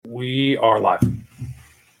We are live.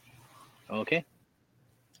 Okay.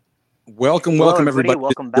 Welcome, everybody.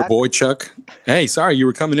 Welcome Your back. boy Chuck. Hey, sorry you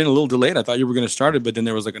were coming in a little delayed. I thought you were going to start it, but then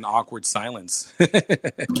there was like an awkward silence.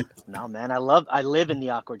 No, man, I live in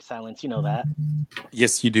the awkward silence. You know that.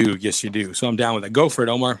 Yes, you do. Yes, you do. So I'm down with that. Go for it,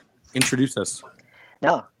 Omar. Introduce us.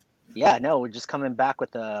 No, we're just coming back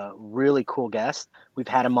with a really cool guest. We've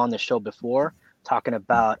had him on the show before, talking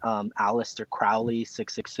about Aleister Crowley,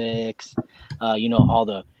 666. All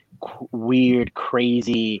the weird,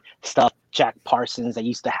 crazy stuff, Jack Parsons that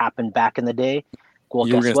used to happen back in the day. Well,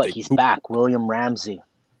 guess what? He's back. William Ramsey.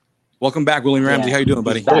 Welcome back, William Ramsey. How you doing,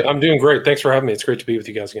 buddy? I'm doing great. Thanks for having me. It's great to be with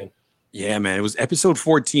you guys again. Yeah, man. It was episode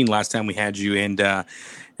 14 last time we had you, and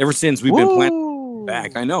ever since we've been planning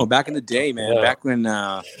back. I know, back in the day, man. Yeah. Back when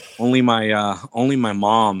only my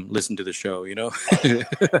mom listened to the show, you know.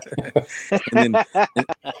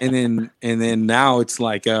 and then now it's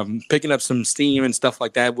like picking up some steam and stuff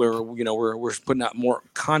like that. Where we're putting out more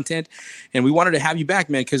content, and we wanted to have you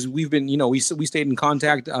back, man, because we've been we stayed in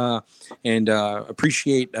contact and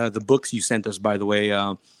appreciate the books you sent us. By the way,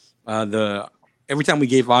 every time we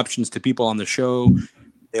gave options to people on the show,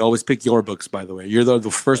 they always pick your books, by the way. You're the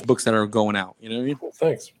first books that are going out. You know what I mean? Well,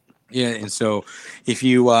 thanks. Yeah, and so if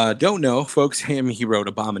you don't know, folks, he wrote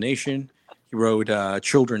Abomination. He wrote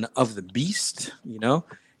Children of the Beast,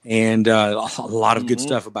 and a lot of good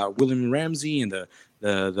stuff about William Ramsey and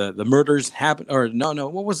the murders happen. Or no,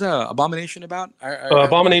 what was Abomination about?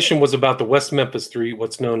 Abomination was about the West Memphis 3,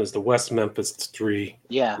 what's known as the West Memphis 3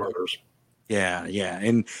 murders. Yeah.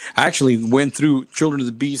 And I actually went through Children of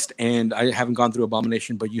the Beast, and I haven't gone through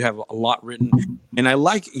Abomination, but you have a lot written. And I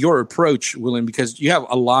like your approach, William, because you have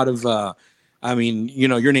a lot of,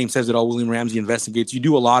 your name says it all, William Ramsey Investigates. You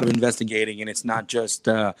do a lot of investigating, and it's not just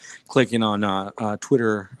clicking on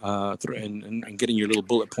Twitter and getting your little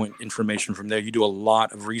bullet point information from there. You do a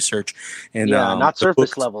lot of research. And not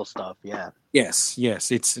surface level stuff, yeah. Yes,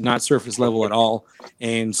 it's not surface level at all.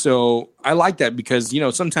 And so I like that because,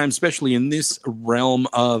 sometimes, especially in this realm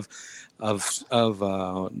of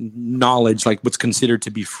knowledge, like what's considered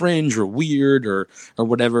to be fringe or weird or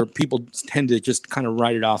whatever, people tend to just kind of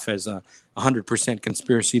write it off as a 100%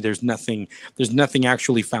 conspiracy. There's nothing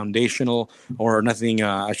actually foundational or nothing,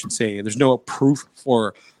 I should say, there's no proof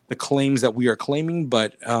for the claims that we are claiming.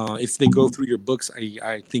 But if they go through your books,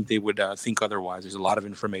 I think they would think otherwise. There's a lot of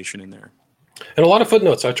information in there. And a lot of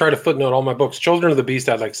footnotes. I try to footnote all my books. Children of the Beast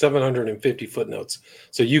had like 750 footnotes.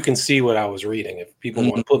 So you can see what I was reading if people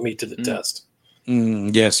want to put me to the test.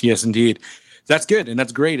 Yes, indeed. That's good. And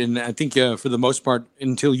that's great. And I think for the most part,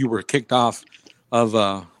 until you were kicked off of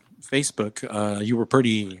Facebook, you were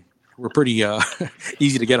pretty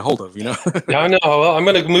easy to get a hold of, Yeah, I know. Well, I'm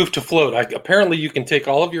going to move to Float. Apparently, you can take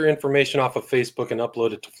all of your information off of Facebook and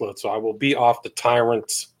upload it to Float. So I will be off the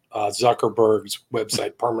tyrant Zuckerberg's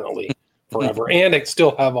website permanently. Forever, and I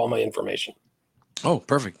still have all my information. Oh,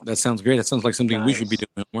 perfect! That sounds great. That sounds like something we should be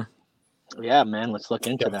doing more. Yeah, man, let's look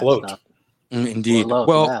into that Float. stuff. Indeed.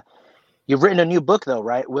 You've written a new book, though,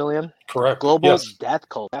 right, William? Correct. Global Death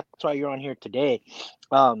Cult. That's why you're on here today.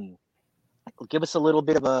 Give us a little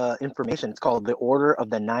bit of information. It's called The Order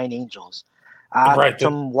of the Nine Angels.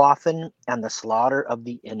 Atomwaffen and the Slaughter of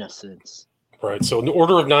the Innocents. Right. So the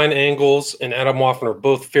Order of Nine Angles and Atomwaffen are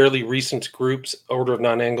both fairly recent groups. Order of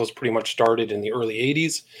Nine Angles pretty much started in the early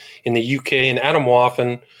 80s in the UK, and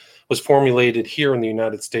Atomwaffen was formulated here in the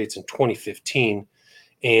United States in 2015.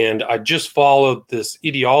 And I just followed this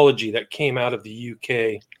ideology that came out of the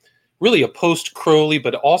UK, really a post-Crowley,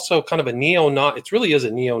 but also kind of a neo-Nazi. It really is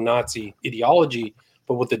a neo-Nazi ideology,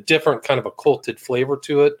 but with a different kind of occulted flavor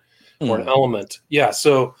to it or an element. Yeah,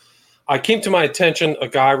 so I came to my attention, a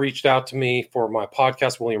guy reached out to me for my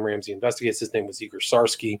podcast, William Ramsey Investigates. His name was Igor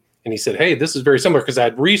Sarsky. And he said, hey, this is very similar because I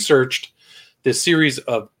had researched this series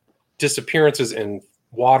of disappearances and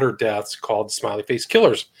water deaths called Smiley Face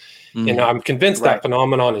Killers. And I'm convinced that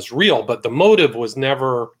phenomenon is real, but the motive was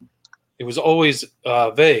it was always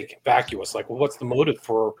vague, vacuous. Like, well, what's the motive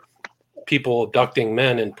for people abducting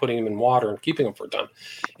men and putting them in water and keeping them for a time?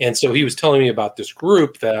 And so he was telling me about this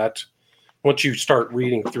group that once you start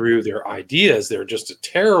reading through their ideas, they're just a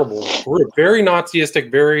terrible group, very Nazistic,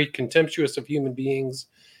 very contemptuous of human beings,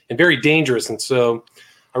 and very dangerous. And so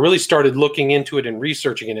I really started looking into it and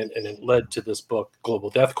researching it, and it led to this book, Global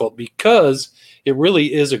Death Cult, because it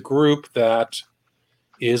really is a group that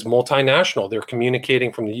is multinational. They're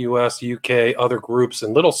communicating from the US, UK, other groups,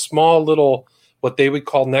 and small little, what they would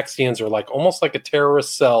call Nexians, or like almost like a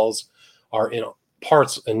terrorist cells, are in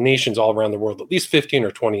parts and nations all around the world, at least 15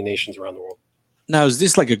 or 20 nations around the world. Now, is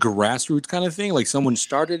this like a grassroots kind of thing? Like someone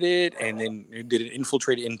started it and then did it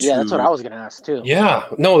infiltrate into? Yeah, that's what I was gonna ask too. Yeah,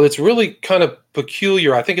 no, it's really kind of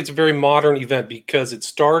peculiar. I think it's a very modern event because it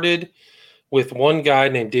started with one guy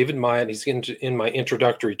named David Myatt. He's in my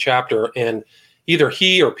introductory chapter, and either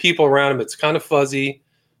he or people around him, it's kind of fuzzy.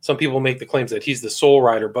 Some people make the claims that he's the sole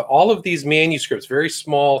writer, but all of these manuscripts, very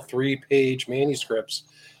small 3-page manuscripts,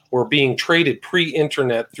 were being traded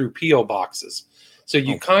pre-internet through PO boxes. So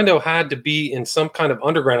you kind of had to be in some kind of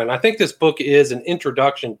underground. And I think this book is an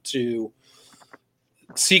introduction to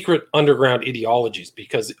secret underground ideologies,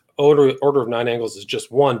 because Order of Nine Angles is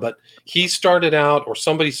just one. But he started out, or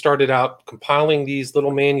somebody started out, compiling these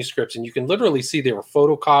little manuscripts. And you can literally see they were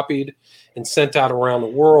photocopied and sent out around the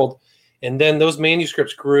world. And then those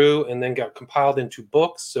manuscripts grew and then got compiled into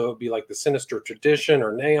books. So it would be like the Sinister Tradition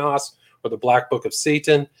or Naos or the Black Book of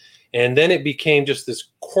Satan. And then it became just this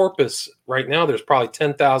corpus. Right now, there's probably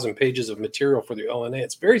 10,000 pages of material for the ONA.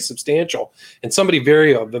 It's very substantial. And somebody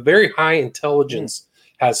of a very high intelligence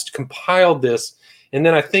has compiled this. And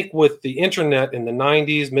then I think with the internet in the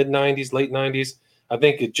 90s, mid-90s, late 90s, I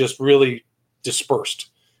think it just really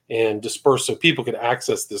dispersed so people could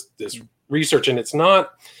access this research. And it's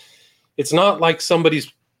not like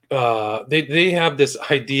somebody's they have this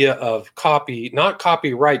idea of not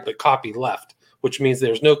copyright, but copy left, which means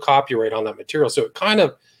there's no copyright on that material. So it kind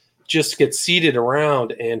of just gets seeded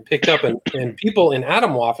around and picked up. And people in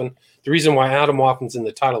Atomwaffen, the reason why Atomwaffen's in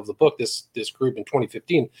the title of the book, this group in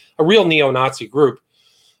 2015, a real neo-Nazi group,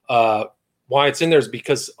 why it's in there is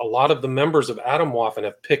because a lot of the members of Atomwaffen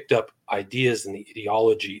have picked up ideas in the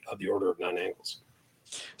ideology of the Order of Nine Angles.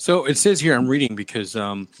 So it says here, I'm reading because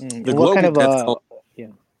the what kind of death cult,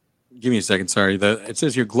 give me a second, sorry. It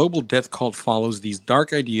says here, global death cult follows these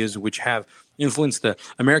dark ideas which have influenced the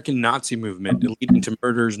American Nazi movement, leading to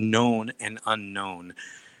murders known and unknown.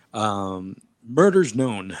 Murders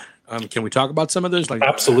known. Can we talk about some of those?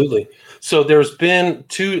 Absolutely. So there's been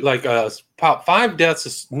about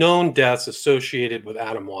 5 known deaths associated with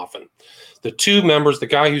Atomwaffen. The 2 members, the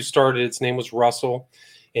guy who started, its name was Russell,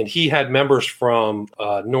 and he had members from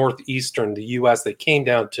northeastern the U.S. that came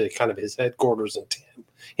down to kind of his headquarters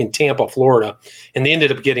in Tampa, Florida, and they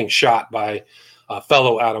ended up getting shot by a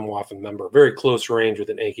fellow Atomwaffen member, very close range with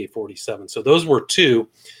an AK-47. So those were 2.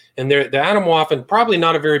 And the Atomwaffen, probably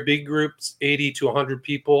not a very big group, 80 to 100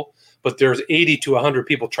 people, but there's 80 to 100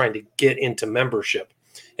 people trying to get into membership.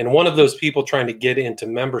 And one of those people trying to get into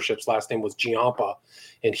membership's last name was Giampa,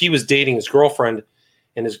 and he was dating his girlfriend.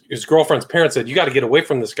 And his girlfriend's parents said, "You got to get away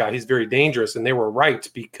from this guy. He's very dangerous." And they were right,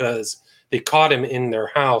 because they caught him in their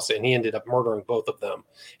house and he ended up murdering both of them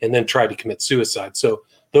and then tried to commit suicide. So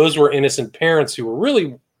those were innocent parents who were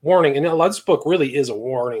really warning. And this book really is a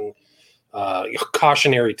warning, a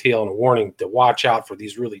cautionary tale and a warning to watch out for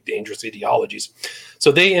these really dangerous ideologies.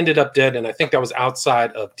 So they ended up dead. And I think that was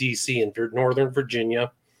outside of DC in Northern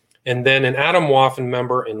Virginia. And then an Atomwaffen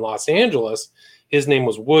member in Los Angeles, his name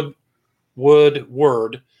was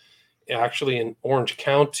Woodward, actually in Orange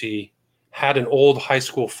County, had an old high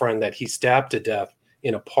school friend that he stabbed to death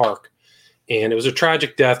in a park. And it was a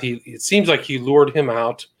tragic death. It seems like he lured him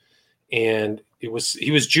out, and he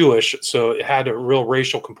was Jewish, so it had a real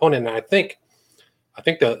racial component. And I think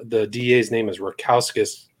the DA's name is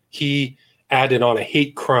Rakowskis. He added on a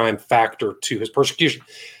hate crime factor to his prosecution,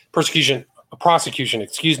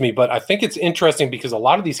 excuse me. But I think it's interesting because a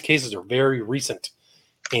lot of these cases are very recent,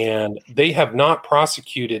 and they have not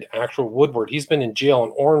prosecuted actual Woodward. He's been in jail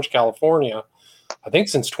in Orange, California, I think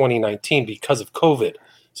since 2019 because of COVID.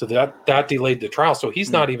 So that delayed the trial. So he's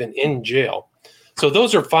not even in jail. So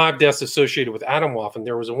those are 5 deaths associated with Atomwaffen.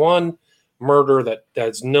 There was one murder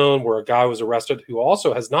that's known where a guy was arrested who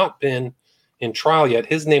also has not been in trial yet.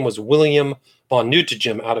 His name was William von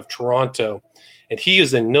Nuttegem out of Toronto. And he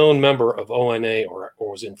is a known member of ONA or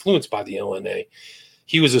was influenced by the ONA.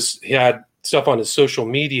 He had stuff on his social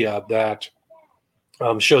media that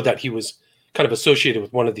showed that he was kind of associated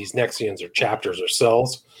with one of these Nexians or chapters or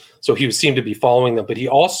cells. So he seemed to be following them. But he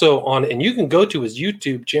also and you can go to his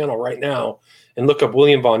YouTube channel right now and look up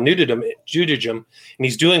William von Nuttegem, and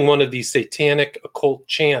he's doing one of these satanic occult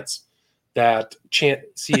chants that chant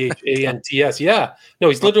C-H-A-N-T-S. Yeah. No,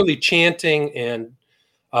 he's literally chanting and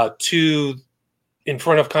in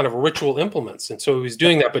front of kind of ritual implements. And so he was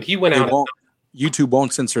doing that, but he went out. YouTube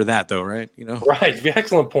won't censor that, though, right? Right.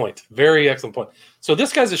 Excellent point. Very excellent point. So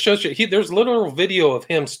this guy's there's literal video of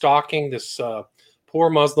him stalking this poor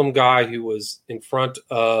Muslim guy who was in front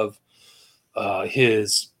of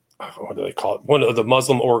his, what do they call it? One of the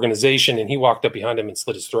Muslim organization, and he walked up behind him and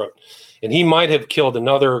slit his throat. And he might have killed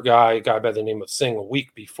another guy by the name of Singh a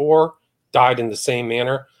week before, died in the same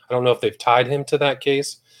manner. I don't know if they've tied him to that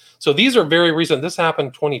case. So these are very recent. This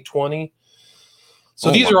happened 2020.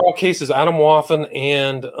 So these are all cases, Adam Waffen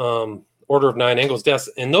and Order of Nine Angles deaths.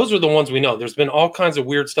 And those are the ones we know. There's been all kinds of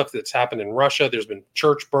weird stuff that's happened in Russia. There's been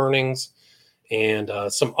church burnings and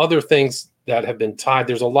some other things that have been tied.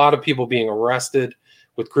 There's a lot of people being arrested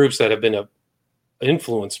with groups that have been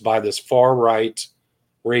influenced by this far-right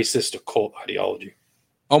racist occult ideology.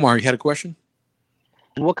 Omar, you had a question?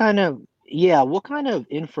 And what kind of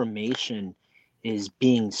information is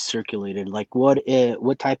being circulated? Like what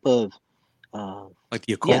type of like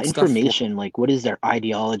the occult stuff? Information, like what is their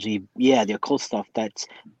ideology? Yeah, the occult stuff that's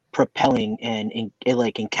propelling and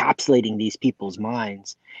like encapsulating these people's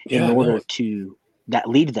minds in order to that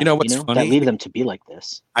lead them, that lead them to be like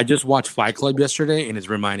this. I just watched Fight Club yesterday, and it's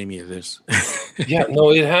reminding me of this. Yeah,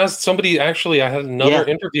 no, it has. Somebody actually, I had another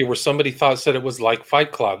interview where somebody said it was like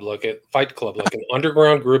Fight Club, like an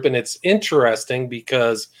underground group, and it's interesting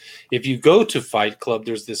because if you go to Fight Club,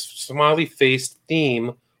 there's this smiley face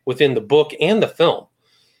theme within the book and the film,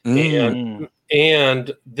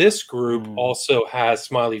 and this group also has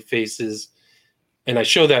smiley faces. And I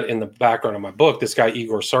show that in the background of my book. This guy,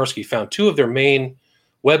 Igor Sarsky, found two of their main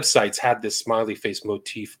websites had this smiley face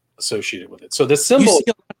motif associated with it. So the symbol... You see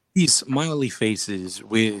a lot of these smiley faces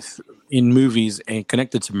in movies and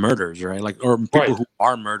connected to murders, right? Like, or people who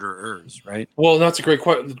are murderers, right? Well, that's a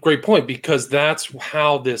great point, because that's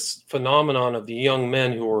how this phenomenon of the young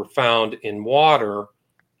men who were found in water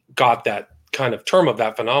got that kind of term of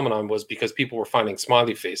that phenomenon, was because people were finding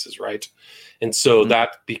smiley faces, right? And so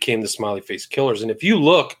that became the smiley face killers. And if you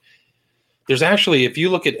look at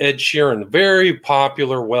Ed Sheeran, very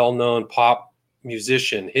popular, well-known pop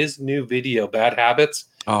musician, his new video, Bad Habits.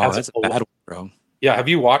 Oh, that's a bad one, bro. Yeah, have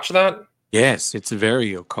you watched that? Yes, it's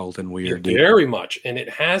very occult and weird. Very much. And it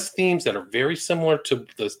has themes that are very similar to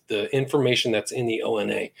the information that's in the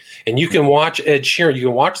ONA. And you can watch Ed Sheeran. You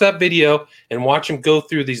can watch that video and watch him go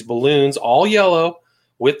through these balloons, all yellow,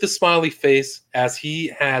 with the smiley face, as he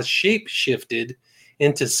has shape-shifted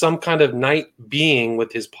into some kind of night being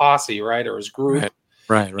with his posse, right, or his group.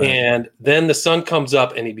 Right. And then the sun comes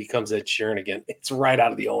up and he becomes Ed Sheeran again. It's right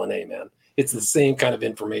out of the ONA, man. It's the same kind of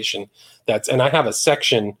information. And I have a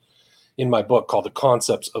section in my book called The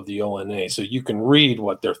Concepts of the ONA. So you can read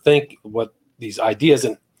what they're thinking, what these ideas,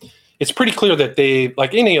 and it's pretty clear that they,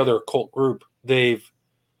 like any other occult group, they've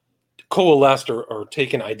coalesced or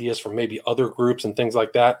taken ideas from maybe other groups and things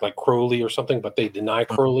like that, like Crowley or something, but they deny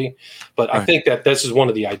Crowley. But I think that this is one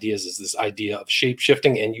of the ideas, is this idea of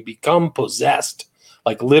shape-shifting, and you become possessed.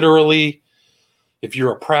 Like literally, if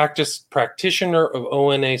you're a practitioner of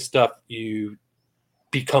ONA stuff, you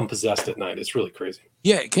become possessed at night. It's really crazy.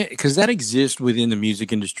 Yeah, because that exists within the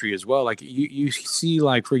music industry as well. Like you see,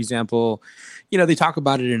 like, for example, they talk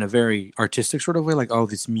about it in a very artistic sort of way, like, oh,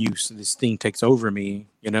 this thing takes over me,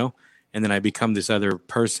 and then I become this other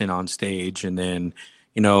person on stage. And then,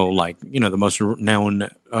 the most known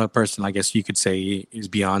person, I guess you could say, is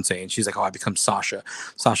Beyonce. And she's like, oh, I become Sasha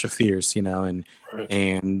Fierce, and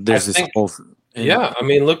there's this whole... Yeah, I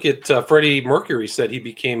mean, look at Freddie Mercury said he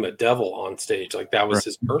became a devil on stage. Like that was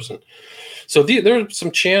his person. So there's some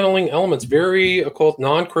channeling elements, very occult,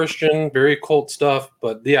 non-Christian, very occult stuff.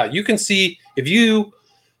 But yeah, you can see if you,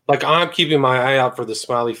 like, I'm keeping my eye out for the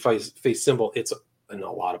smiley face symbol. It's in a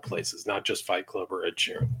lot of places, not just Fight Club or Ed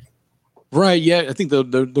Sheeran. Right. Yeah, I think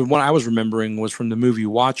the one I was remembering was from the movie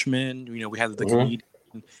Watchmen. We had the comedian.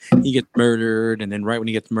 He gets murdered, and then right when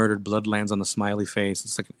he gets murdered, blood lands on the smiley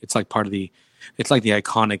face. It's like part of the... It's like the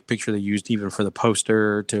iconic picture they used even for the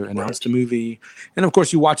poster to announce the movie. And of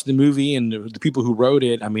course, you watch the movie, and the people who wrote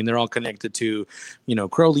it, I mean, they're all connected to,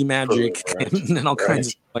 Crowley magic and all kinds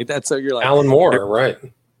of stuff like that. So you're like... Alan Moore, right.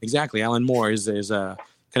 Exactly. Alan Moore is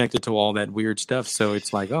connected to all that weird stuff. So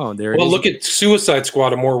it's like, oh, there it is. Well, look at Suicide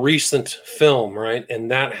Squad, a more recent film, right?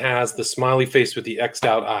 And that has the smiley face with the X'd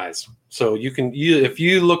out eyes. So if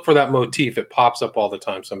you look for that motif, it pops up all the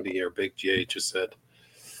time. Somebody here, Big J, just said.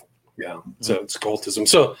 Yeah, so it's occultism.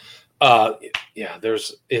 So,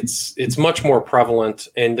 it's much more prevalent,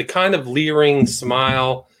 and the kind of leering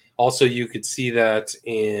smile. Also, you could see that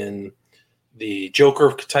in the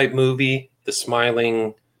Joker type movie, the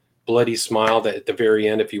smiling, bloody smile. That at the very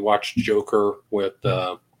end, if you watch Joker with,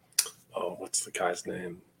 what's the guy's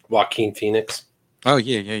name? Joaquin Phoenix. Oh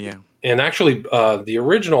yeah. And actually, the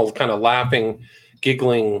original kind of laughing,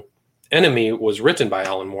 giggling enemy was written by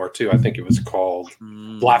Alan Moore too. I think it was called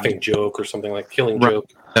Laughing Joke or something like Killing Joke.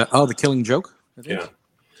 The Killing Joke? Yeah.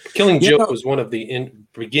 Killing Joke was one of the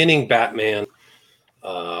beginning Batman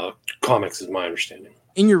comics, is my understanding.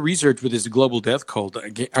 In your research with this global death cult,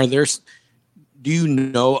 do you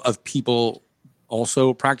know of people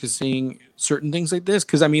also practicing certain things like this?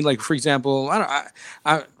 Because I mean, like for example,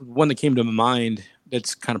 one that came to my mind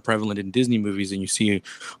that's kind of prevalent in Disney movies and you see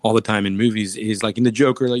all the time in movies is like in the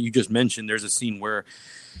Joker, like you just mentioned. There's a scene where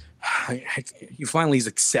he finally is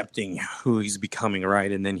accepting who he's becoming,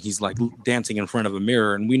 right? And then he's like dancing in front of a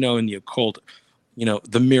mirror, and we know in the occult,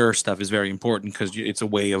 the mirror stuff is very important because it's a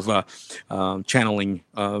way of channeling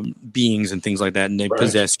beings and things like that, and they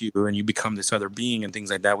possess you and you become this other being and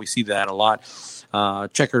things like that. We see that a lot.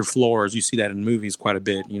 Checkered floors, you see that in movies quite a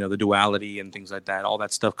bit, the duality and things like that. All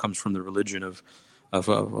that stuff comes from the religion of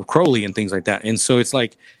Crowley and things like that. And so it's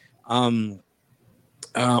like I'm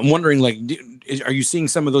wondering, like, are you seeing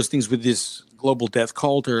some of those things with this global death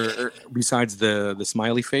cult, or besides the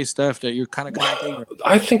smiley face stuff that you're kind of commenting?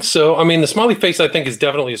 I think so. I mean, the smiley face, I think, is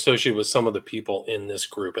definitely associated with some of the people in this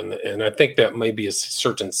group, and I think that may be a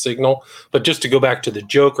certain signal. But just to go back to the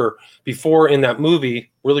Joker, before in that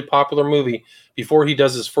movie, really popular movie, before he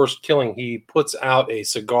does his first killing, he puts out a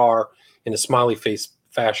cigar in a smiley face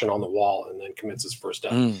fashion on the wall and then commits his first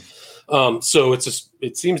death. So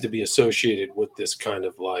it seems to be associated with this kind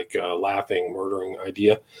of like laughing, murdering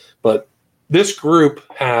idea. But this group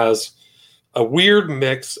has a weird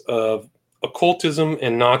mix of occultism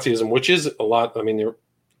and Nazism, which is a lot. I mean,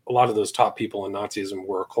 a lot of those top people in Nazism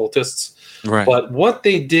were occultists. Right. But what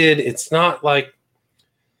they did, it's not like,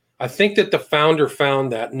 I think that the founder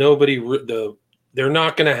found that they're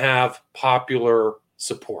not going to have popular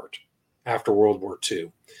support after World War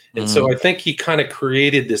II. And so I think he kind of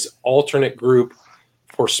created this alternate group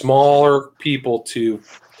for smaller people to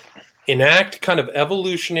enact kind of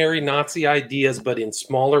evolutionary Nazi ideas, but in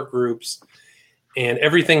smaller groups. And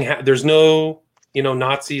everything, there's no,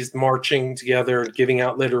 Nazis marching together, giving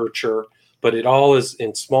out literature, but it all is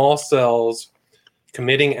in small cells,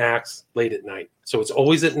 committing acts late at night. So it's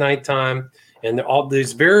always at nighttime. And all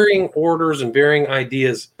these varying orders and varying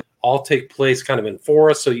ideas all take place kind of in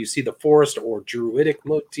forests. So you see the forest or druidic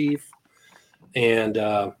motif. And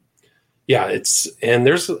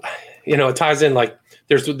there's, it ties in like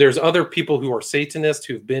there's other people who are Satanists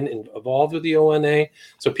who've been involved with the ONA.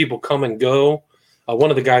 So people come and go.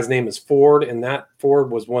 One of the guys' name is Ford, and that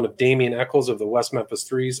Ford was one of Damien Eccles of the West Memphis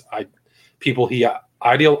Threes, people he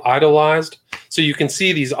idolized. So you can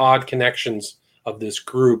see these odd connections of this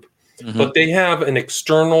group. But they have an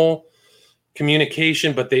external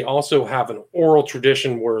communication, but they also have an oral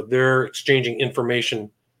tradition where they're exchanging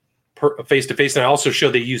information face to face. And I also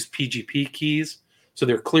show they use PGP keys, so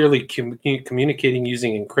they're clearly communicating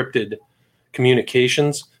using encrypted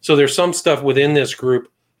communications. So there's some stuff within this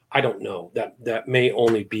group I don't know that may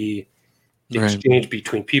only be the exchange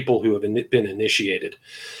between people who have been initiated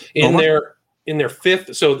in their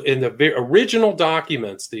fifth. So in the original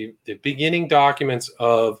documents, the beginning documents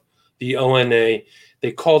of the ONA,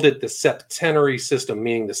 they called it the septenary system,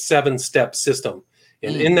 meaning the 7-step system.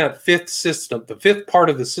 And in that fifth system, the fifth part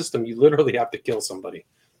of the system, you literally have to kill somebody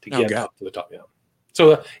to get up to the top. Yeah.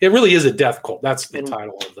 So it really is a death cult. That's the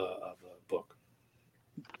title of the book.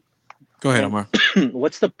 Go ahead, Omar.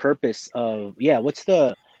 What's the purpose of? What's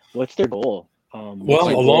their goal? Well,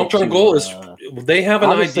 a long-term goal is they have an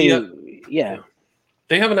idea. Yeah.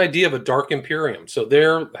 They have an idea of a dark imperium. So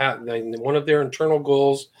one of their internal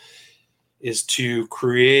goals is to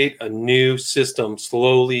create a new system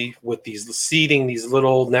slowly with seeding these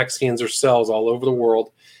little Nexians or cells all over the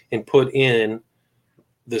world and put in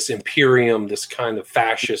this imperium, this kind of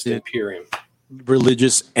fascist imperium.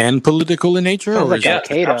 Religious and political in nature?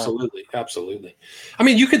 Absolutely. I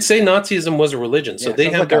mean, you could say Nazism was a religion, so they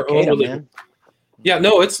have their own religion. Man. Yeah,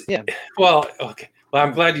 no, well, okay. Well,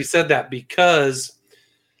 I'm glad you said that because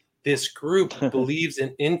this group believes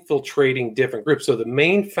in infiltrating different groups. So the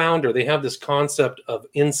main founder, they have this concept of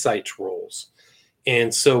insight roles.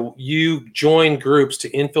 And so you join groups to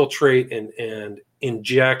infiltrate and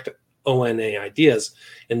inject ONA ideas.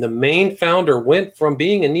 And the main founder went from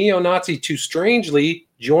being a neo-Nazi to strangely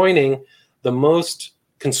joining the most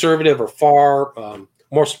conservative or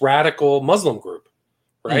most radical Muslim group,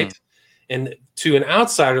 right? And to an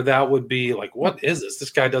outsider, that would be like, what is this? This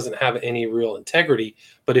guy doesn't have any real integrity.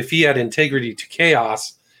 But if he had integrity to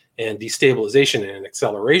chaos and destabilization and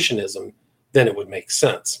accelerationism, then it would make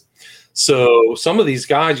sense. So some of these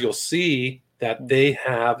guys, you'll see that they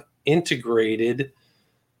have integrated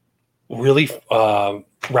really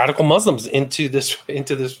radical Muslims into this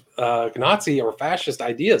Nazi or fascist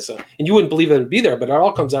ideas. So, and you wouldn't believe it would be there, but it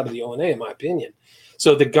all comes out of the ONA, in my opinion.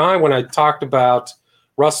 So the guy, when I talked about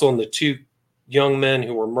Russell and the two young men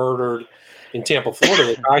who were murdered in Tampa,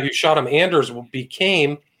 Florida, the guy who shot him, Anders,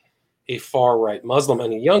 became a far-right Muslim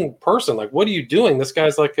and a young person. Like, what are you doing? This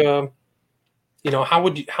guy's like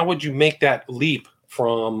how would you make that leap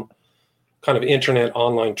from kind of internet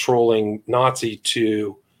online trolling Nazi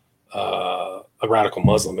to a radical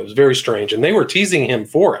Muslim? It was very strange, and they were teasing him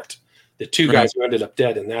for it. The two guys who ended up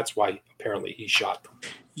dead, and that's why apparently he shot them.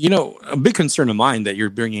 A big concern of mine that you're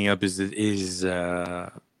bringing up is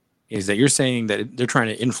that you're saying that they're trying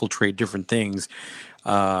to infiltrate different things.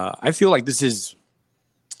 I feel like this is,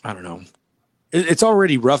 I don't know. It's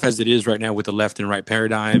already rough as it is right now with the left and right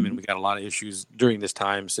paradigm, and we got a lot of issues during this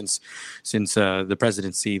time since the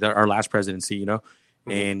presidency, our last presidency,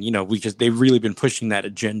 and they've really been pushing that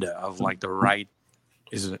agenda of like the right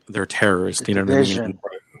they're terrorists, you know what I mean?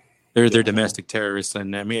 They're domestic terrorists,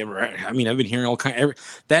 and I mean I've been hearing all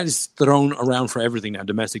that is thrown around for everything now.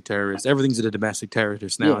 Domestic terrorists, everything's a domestic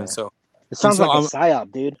terrorist now, and so it sounds like a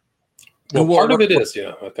psyop, dude. Well, part of it is,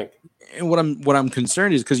 I think. And what I'm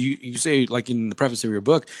concerned is because you say, like in the preface of your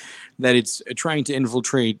book, that it's trying to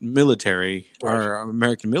infiltrate military or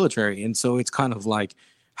American military, and so it's kind of like,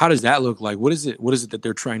 how does that look like? What is it that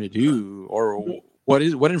they're trying to do, or what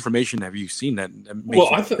information have you seen that makes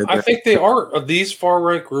I think they are these far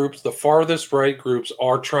right groups, the farthest right groups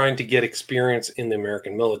are trying to get experience in the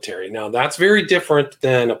American military. Now that's very different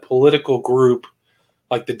than a political group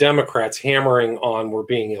like the Democrats hammering on we're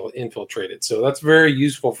being infiltrated. So that's very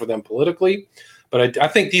useful for them politically. But I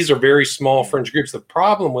think these are very small fringe groups. The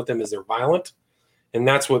problem with them is they're violent, and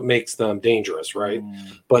that's what makes them dangerous, right?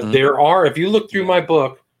 But there are, if you look through my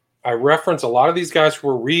book, I reference a lot of these guys who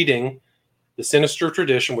are reading The Sinister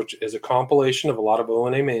Tradition, which is a compilation of a lot of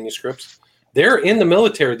ONA manuscripts. They're in the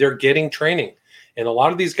military. They're getting training. And a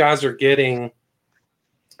lot of these guys are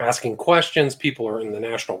asking questions. People are in the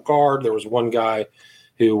National Guard. There was one guy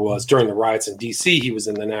who was during the riots in D.C. He was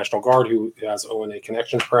in the National Guard, who has ONA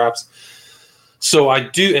connections, perhaps. So I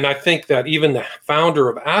do, and I think that even the founder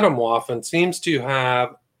of Atomwaffen seems to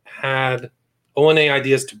have had ONA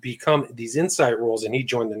ideas to become these insight roles, and he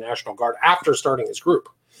joined the National Guard after starting his group.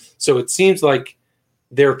 So it seems like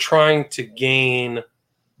they're trying to gain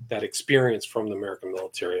that experience from the American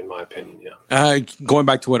military, in my opinion. Going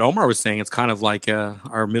back to what Omar was saying, it's kind of like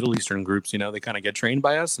our Middle Eastern groups. They kind of get trained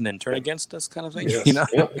by us and then turn against us, kind of thing. Yes. Yeah,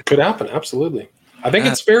 it could happen. Absolutely. I think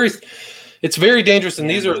it's very dangerous.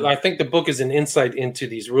 And I think the book is an insight into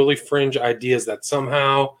these really fringe ideas that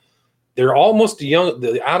somehow they're almost young.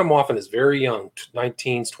 The Atomwaffen is very young,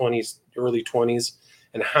 19s, 20s, early 20s,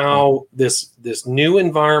 and how this new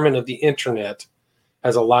environment of the internet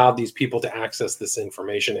has allowed these people to access this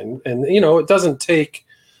information. And it doesn't take,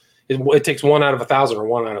 it takes 1 out of 1,000 or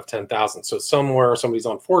 1 out of 10,000. So somewhere somebody's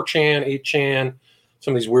on 4chan, 8chan,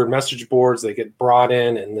 some of these weird message boards, they get brought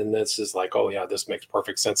in, and then this is like, oh yeah, this makes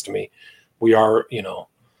perfect sense to me. We are,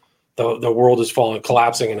 the world is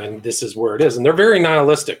collapsing, and this is where it is. And they're very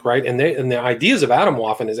nihilistic, right? And the ideas of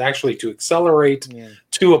Atomwaffen is actually to accelerate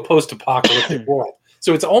to a post-apocalyptic world.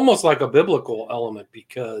 So it's almost like a biblical element,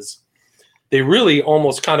 because they really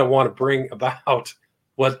almost kind of want to bring about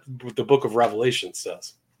what the book of Revelation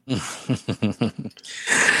says. Yeah.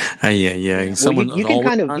 Well, you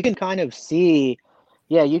can kind of see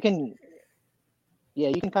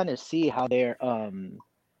how they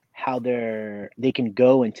can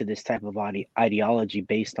go into this type of ideology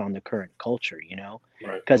based on the current culture,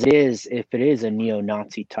 because if it is a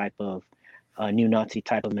neo-Nazi type of new Nazi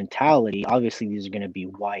type of mentality, obviously these are going to be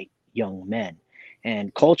white young men.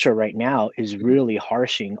 And culture right now is really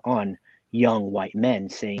harshing on young white men,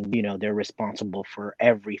 saying, they're responsible for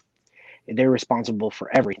everything.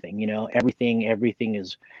 Everything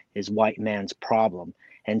is white man's problem.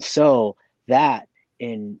 And so that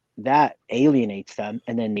alienates them,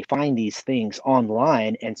 and then they find these things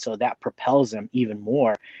online, and so that propels them even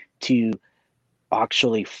more to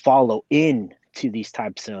actually follow in to these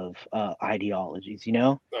types of ideologies.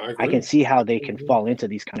 I can see how they can fall into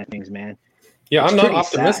these kind of things, man. Yeah, I'm not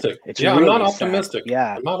optimistic. I'm not optimistic.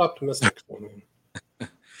 Yeah, I'm not optimistic.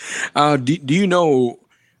 Do you know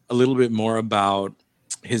a little bit more about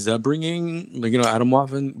his upbringing,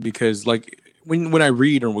 Atomwaffen? Because when I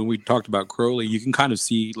read, or when we talked about Crowley, you can kind of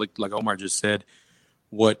see, like Omar just said,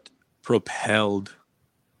 what propelled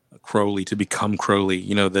Crowley to become Crowley.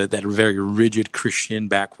 That very rigid Christian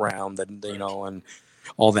background, and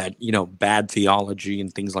all that, bad theology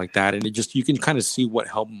and things like that. And you can kind of see what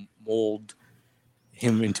helped mold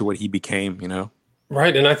him into what he became,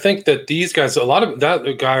 Right. And I think that these guys, a lot of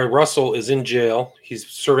that guy, Russell, is in jail. He's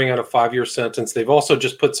serving out a 5-year sentence. They've also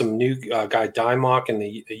just put some new guy, Dymock, in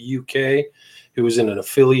the UK, who was in an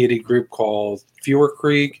affiliated group called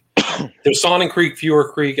Feuerkrieg. There's Sonnenkrieg,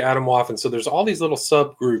 Feuerkrieg, Atomwaffen. So there's all these little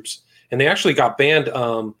subgroups, and they actually got banned.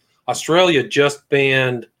 Australia just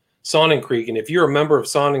banned Sonnenkrieg. And if you're a member of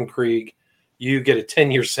Sonnenkrieg, you get a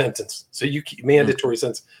 10-year sentence. So mandatory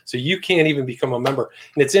sentence. So you can't even become a member.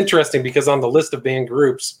 And it's interesting because on the list of banned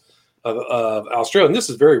groups of Australia, and this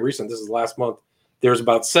is very recent, this is last month, there's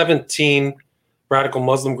about 17 radical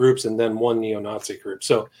Muslim groups and then one neo-Nazi group.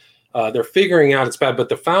 So they're figuring out it's bad. But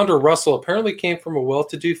the founder, Russell, apparently came from a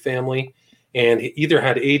well-to-do family and he either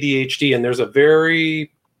had ADHD, and there's a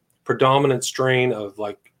very predominant strain of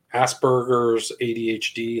like Asperger's,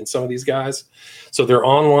 ADHD, and some of these guys. So they're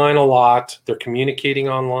online a lot. They're communicating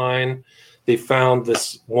online. They found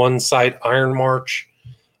this one site, Iron March,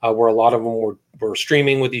 where a lot of them were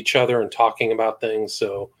streaming with each other and talking about things.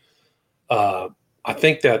 So I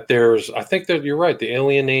think that you're right. The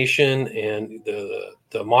alienation and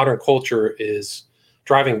the modern culture is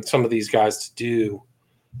driving some of these guys to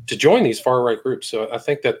join these far right groups. So I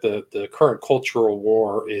think that the current cultural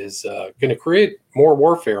war is going to create more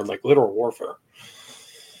warfare, like literal warfare.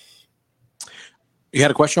 You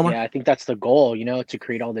had a question, Omar? Yeah, I think that's the goal, to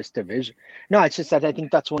create all this division. No, it's just that I think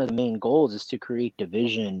that's one of the main goals is to create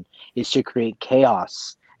division, is to create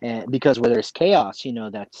chaos. And because where there's chaos,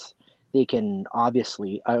 that's they can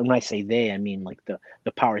obviously, when I say they, I mean like the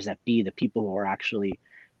powers that be, the people who are actually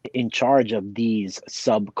in charge of these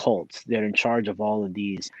subcults, they're in charge of all of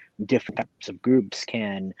these different types of groups,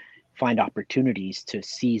 can find opportunities to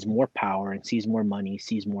seize more power and seize more money,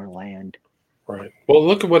 seize more land. Right. Well,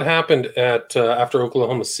 look at what happened at after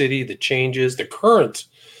Oklahoma City, the changes. The current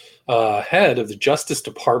head of the Justice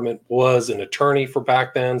Department was an attorney for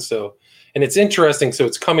back then. So, and it's interesting. So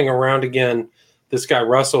it's coming around again. This guy,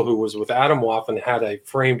 Russell, who was with Atomwaffen, had a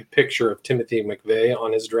framed picture of Timothy McVeigh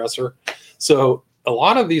on his dresser. So a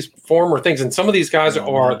lot of these former things, and some of these guys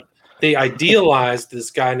they idealized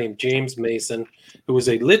this guy named James Mason, who was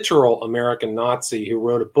a literal American Nazi who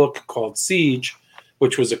wrote a book called Siege,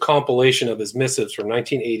 which was a compilation of his missives from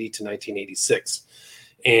 1980 to 1986.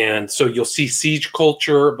 And so you'll see siege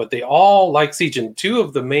culture, but they all like siege. And two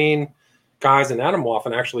of the main guys in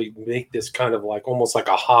Atomwaffen actually make this kind of like almost like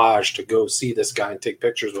a Hajj to go see this guy and take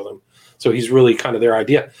pictures with him. So he's really kind of their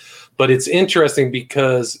idea. But it's interesting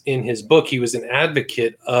because in his book, he was an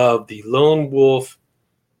advocate of the lone wolf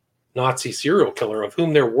Nazi serial killer, of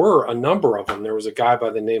whom there were a number of them. There was a guy by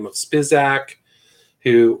the name of Spizak,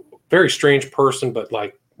 who very strange person, but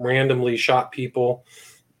like randomly shot people.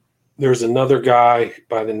 There's another guy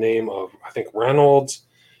by the name of, I think, Reynolds,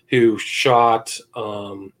 who shot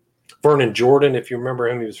Vernon Jordan. If you remember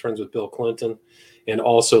him, he was friends with Bill Clinton, and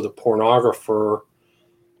also the pornographer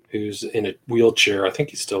who's in a wheelchair. I think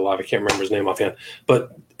he's still alive. I can't remember his name offhand,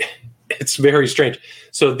 but it's very strange.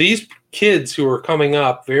 So these kids who are coming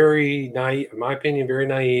up, very naive, in my opinion, very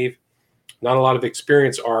naive, not a lot of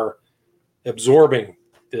experience, are absorbing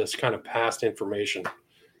this kind of past information.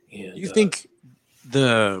 And you think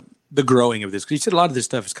the growing of this, because you said a lot of this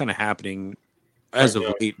stuff is kind of happening as of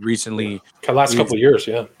late, recently. Yeah. Last couple of years,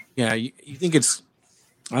 yeah. Yeah, you think it's,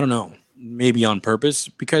 I don't know, maybe on purpose?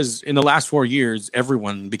 Because in the last 4 years,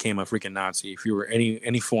 everyone became a freaking Nazi. If you were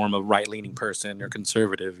any form of right-leaning person or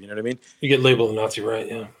conservative, you know what I mean? You get labeled a Nazi, right?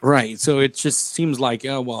 Yeah. Right. So it just seems like,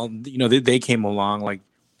 they came along. Like,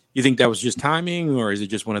 you think that was just timing, or is it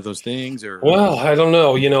just one of those things? Or well, I don't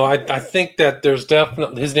know. I think that there's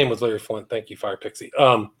definitely, his name was Larry Flint. Thank you, Fire Pixie.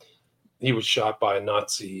 He was shot by a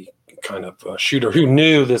Nazi kind of shooter who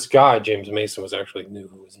knew this guy, James Mason, knew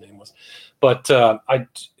who his name was. But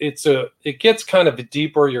it gets kind of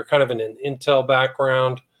deeper. You're kind of in an intel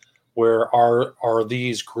background. Where are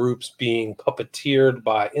these groups being puppeteered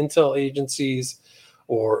by intel agencies,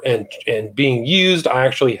 and being used? I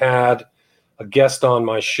actually had a guest on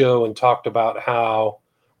my show and talked about how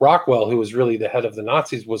Rockwell, who was really the head of the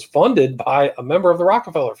Nazis, was funded by a member of the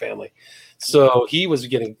Rockefeller family. So he was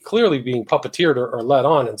clearly being puppeteered or led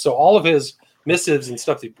on. And so all of his missives and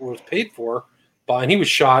stuff that was paid for and he was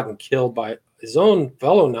shot and killed by his own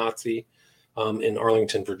fellow Nazi in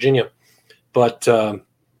Arlington, Virginia. But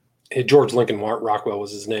George Lincoln Rockwell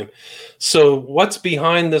was his name. So what's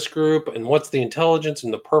behind this group, and what's the intelligence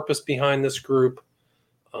and the purpose behind this group?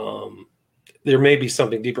 There may be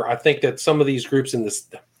something deeper. I think that some of these groups in this,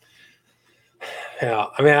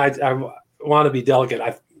 I want to be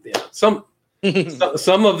delicate. Some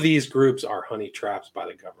of these groups are honey traps by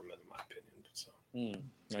the government, in my opinion. So.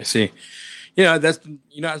 I see. That's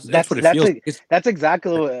what it feels. That's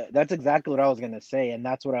exactly what I was gonna say, and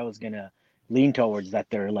that's what I was gonna lean towards. That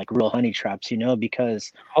they're like real honey traps,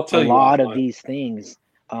 because a lot of these things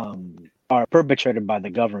are perpetrated by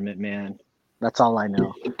the government, man. That's all I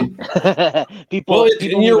know. people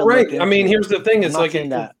and you're right. I mean, here's the thing: it's like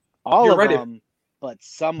that all of them, but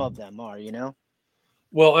some of them are,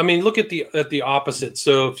 Well, I mean, look at the opposite.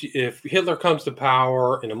 So if Hitler comes to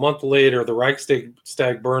power and a month later the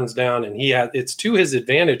Reichstag burns down, and it's to his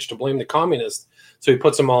advantage to blame the communists, so he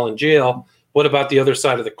puts them all in jail. What about the other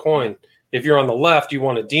side of the coin? If you're on the left, you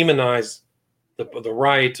want to demonize the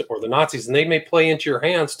right or the Nazis, and they may play into your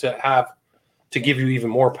hands to give you even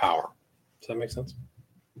more power. Does that make sense?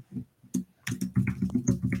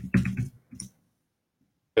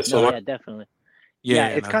 No, yeah, definitely. Yeah,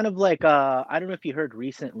 it's no. kind of like I don't know if you heard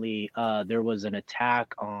recently there was an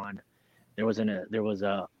attack on there was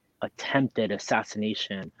a attempted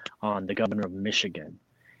assassination on the governor of Michigan,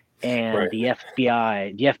 and Right. the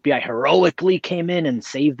FBI heroically came in and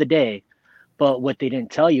saved the day. But what they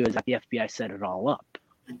didn't tell you is that the FBI set it all up.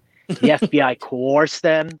 The FBI coerced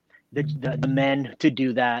them, the men, to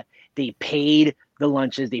do that. They paid the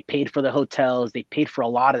lunches, they paid for the hotels, they paid for a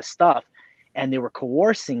lot of stuff, and they were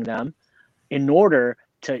coercing them in order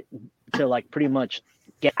to like pretty much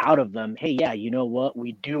get out of them, hey, yeah, you know what,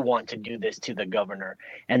 we do want to do this to the governor.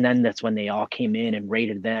 And then that's when they all came in and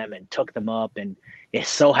raided them and took them up. And it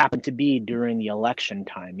so happened to be during the election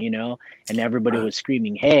time, and everybody was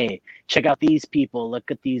screaming, hey, check out these people,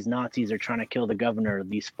 look at these Nazis are trying to kill the governor,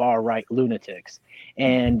 these far right lunatics.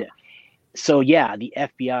 And so yeah, the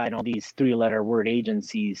FBI and all these three-letter word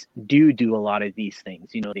agencies do a lot of these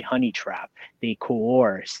things. They honey trap, they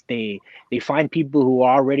coerce, they find people who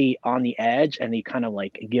are already on the edge, and they kind of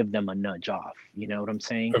like give them a nudge off. You know what I'm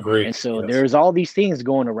saying? Agreed. And so Yes. there's all these things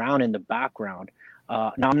going around in the background.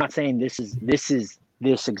 Now I'm not saying this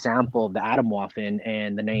example of the Atomwaffen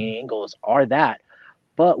and the nine angles are that,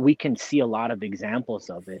 but we can see a lot of examples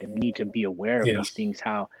of it, and we need to be aware of Yes. these things.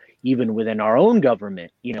 How even within our own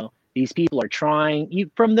government, these people are trying,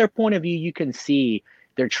 from their point of view, you can see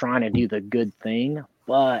they're trying to do the good thing.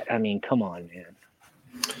 But, I mean, come on, man.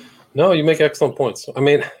 No, you make excellent points. I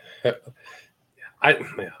mean, I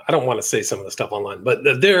don't want to say some of the stuff online, but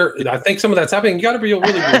I think some of that's happening. You got to be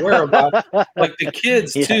really aware about, like the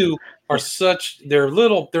kids too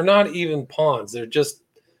they're not even pawns. They're just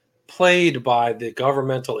played by the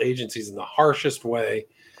governmental agencies in the harshest way.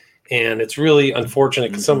 And it's really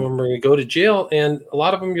unfortunate because some of them are going to go to jail. And a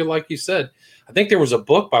lot of them, like you said, I think there was a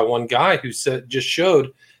book by one guy who just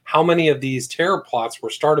showed how many of these terror plots were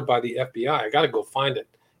started by the FBI. I got to go find it.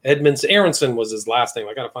 Edmonds Aronson was his last name.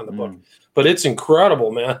 I got to find the book. But it's incredible,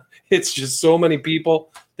 man. It's just so many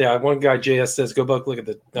people. Yeah, one guy, JS, says, go back, look at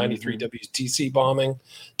the 93 WTC bombing.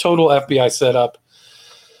 Total FBI setup.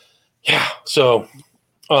 Yeah, so...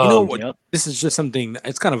 you know what? This is just something.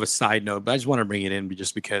 It's kind of a side note, but I just want to bring it in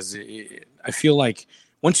just because I feel like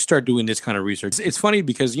once you start doing this kind of research, it's funny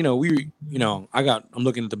because I'm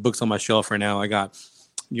looking at the books on my shelf right now. I got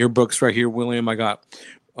your books right here, William. I got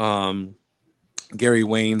Gary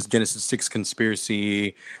Wayne's Genesis 6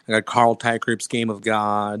 Conspiracy. I got Carl Teichripp's Game of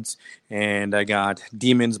Gods, and I got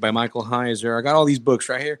Demons by Michael Heiser. I got all these books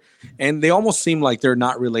right here, and they almost seem like they're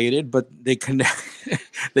not related, but they connect.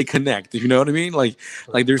 They connect. You know what I mean? Like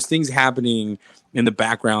there's things happening in the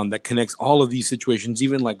background that connects all of these situations,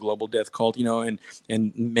 even like global death cult, and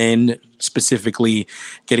men specifically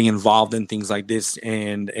getting involved in things like this.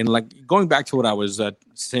 And like going back to what I was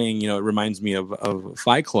saying, it reminds me of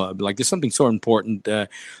Fight Club. Like there's something so important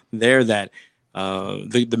there that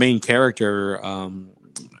the main character,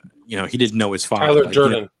 he didn't know his father. Tyler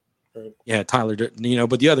Durden. Yeah, Tyler Durden,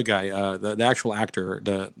 but the other guy, the actual actor,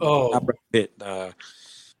 not Brad Pitt,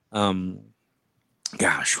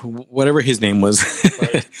 gosh, whatever his name was,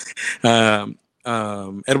 Edward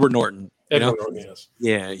Norton. Edward Norton, yes.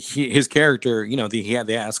 Yeah, his character,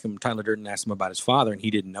 they asked him, Tyler Durden asked him about his father, and he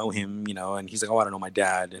didn't know him, and he's like, oh, I don't know my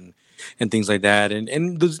dad, and things like that,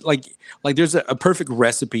 and there's like there's a perfect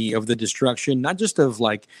recipe of the destruction, not just of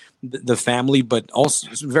like the family, but also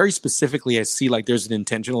very specifically, I see like there's an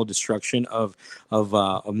intentional destruction of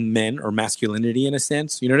men or masculinity in a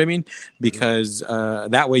sense, you know what I mean? Because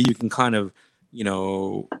that way you can kind of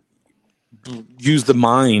use the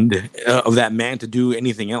mind of that man to do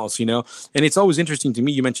anything else, and it's always interesting to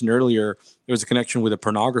me. You mentioned earlier there was a connection with a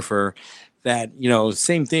pornographer that,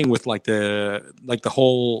 same thing with like the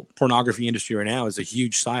whole pornography industry right now is a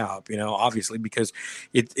huge psyop, obviously, because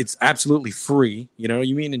it's absolutely free, you know what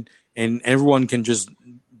you mean? And everyone can just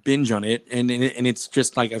binge on it. And it's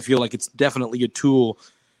just like, I feel like it's definitely a tool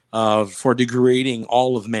for degrading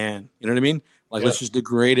all of man. You know what I mean? Like, let's just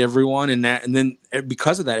degrade everyone, and then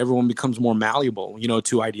because of that, everyone becomes more malleable,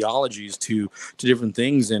 to ideologies, to different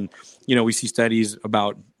things. And, we see studies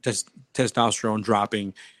about testosterone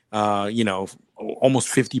dropping, almost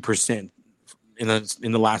 50% in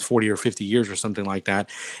the last 40 or 50 years or something like that.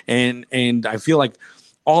 And I feel like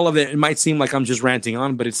all of it might seem like I'm just ranting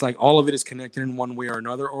on, but it's like all of it is connected in one way or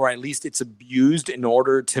another, or at least it's abused in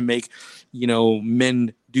order to make,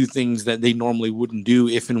 men do things that they normally wouldn't do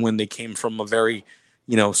if and when they came from a very,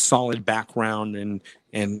 solid background and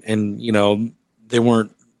they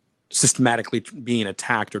weren't systematically being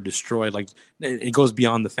attacked or destroyed. Like it goes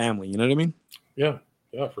beyond the family. You know what I mean? Yeah,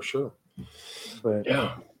 for sure. But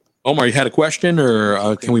Omar, you had a question,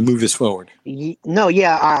 or can we move this forward? I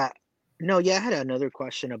had another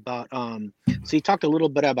question about so you talked a little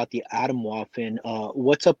bit about the Atomwaffen.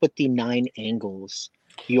 What's up with the 9 angles?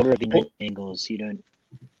 The Order of the 9 angles. You don't.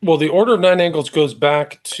 Well, the Order of 9 angles goes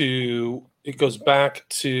back to the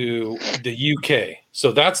UK.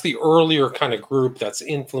 So that's the earlier kind of group that's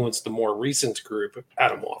influenced the more recent group,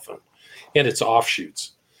 Atomwaffen, and its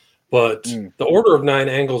offshoots. But the Order of 9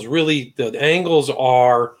 angles, really, the angles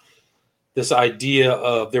are this idea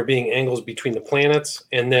of there being angles between the planets,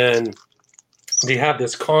 and then they have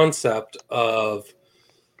this concept of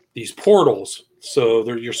these portals. So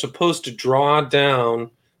you're supposed to draw down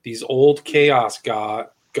these old chaos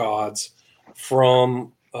gods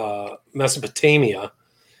from Mesopotamia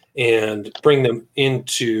and bring them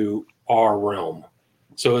into our realm.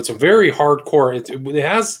 So it's a very hardcore. It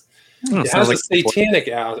has a satanic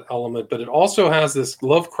element, but it also has this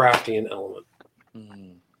Lovecraftian element.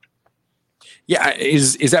 Yeah,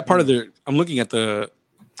 is that part of the? I'm looking at the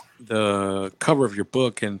cover of your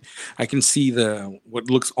book, and I can see what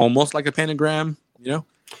looks almost like a pentagram.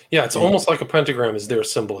 Yeah, it's almost like a pentagram is their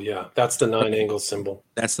symbol. Yeah, that's the 9 angles symbol.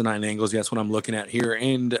 That's the 9 angles. Yeah, that's what I'm looking at here,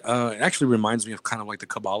 and it actually reminds me of kind of like the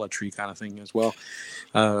Kabbalah tree kind of thing as well.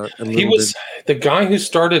 The guy who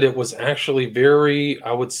started it was actually very,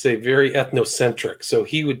 I would say, very ethnocentric. So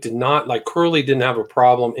he did not like Crowley didn't have a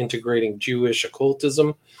problem integrating Jewish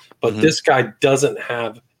occultism, but this guy doesn't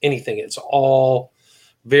have anything. It's all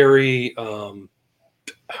very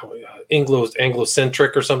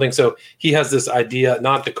Anglo-centric or something. So he has this idea,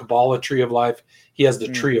 not the Kabbalah tree of life. He has the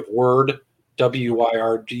tree of word,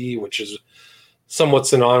 WYRD, which is somewhat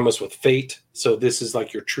synonymous with fate. So this is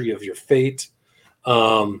like your tree of your fate.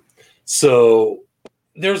 So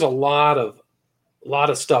there's a lot of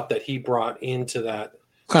stuff that he brought into that.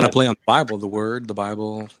 Kind of play on the Bible, the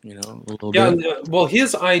Bible, a little bit. Well,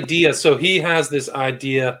 his idea. So he has this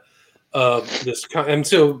idea of this, and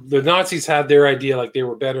so the Nazis had their idea, like they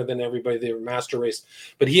were better than everybody, they were master race.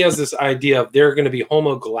 But he has this idea of they're going to be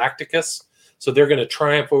Homo Galacticus, so they're going to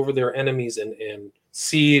triumph over their enemies and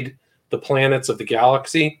seed the planets of the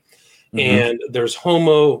galaxy. And there's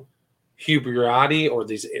Homo Huberiati, or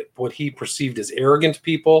these what he perceived as arrogant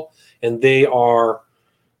people, and they are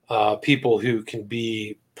people who can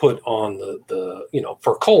be put on the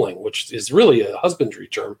for culling, which is really a husbandry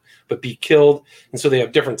term, but be killed. And so they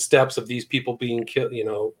have different steps of these people being killed,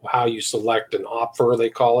 how you select an Opfer, they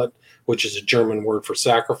call it, which is a German word for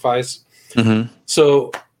sacrifice.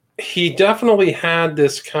 So he definitely had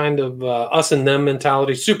this kind of us and them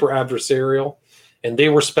mentality, super adversarial, and they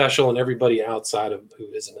were special, and everybody outside of who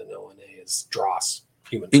isn't an ONA is Dross,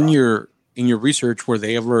 human. In your research, were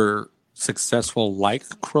they ever successful like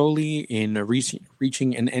Crowley in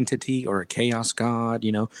reaching an entity or a chaos god?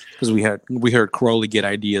 Because we heard Crowley get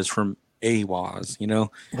ideas from Aiwass,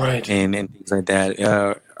 right, and things like that.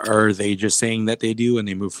 Are they just saying that they do and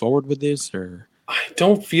they move forward with this, or? I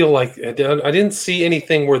don't feel like I didn't see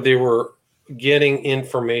anything where they were getting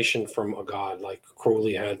information from a god like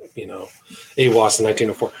Crowley had, Aiwass in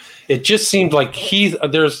 1904. It just seemed like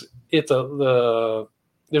there's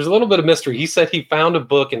a little bit of mystery. He said he found a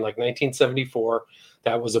book in like 1974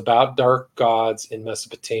 that was about dark gods in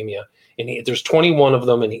Mesopotamia, and there's 21 of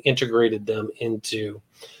them, and he integrated them into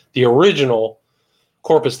the original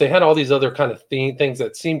corpus. They had all these other kind of things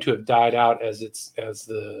that seem to have died out as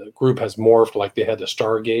the group has morphed. Like they had the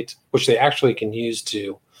Stargate, which they actually can use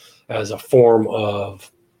as a form of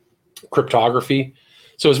cryptography.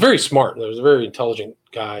 So it was very smart. There was a very intelligent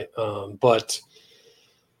guy, but.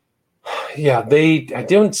 Yeah, I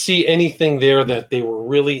don't see anything there that they were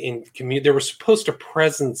really in community. They were supposed to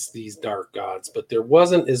presence these dark gods, but there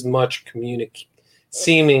wasn't as much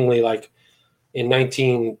seemingly like in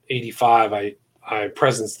 1985, I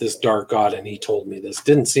presenced this dark god and he told me this.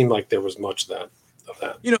 Didn't seem like there was much of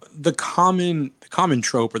that. The common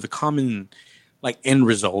trope or the common like end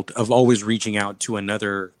result of always reaching out to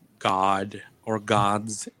another god or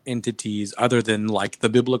gods entities other than like the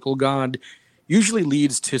biblical god usually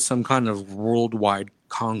leads to some kind of worldwide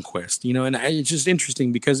conquest, and it's just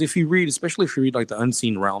interesting because especially if you read like the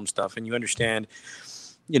Unseen Realm stuff and you understand,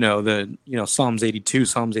 Psalms 82,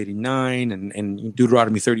 Psalms 89 and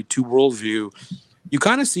Deuteronomy 32 worldview, you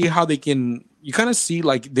kind of see how they can. You kind of see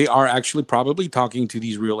like they are actually probably talking to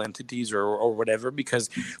these real entities or whatever, because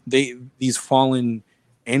these fallen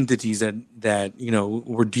entities that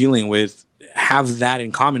we're dealing with have that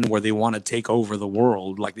in common, where they want to take over the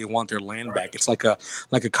world, like they want their land back. It's like a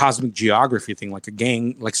cosmic geography thing, like a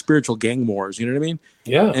gang, like spiritual gang wars, you know what I mean?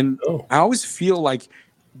 Yeah. And I always feel like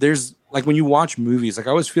there's like, when you watch movies, like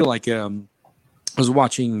I always feel like I was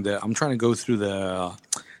watching I'm trying to go through the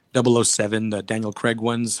 007, the Daniel Craig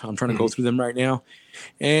ones. I'm trying to go through them right now,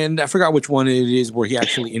 and I forgot which one it is where he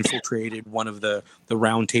actually infiltrated one of the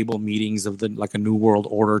round table meetings of like a New World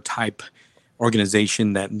Order type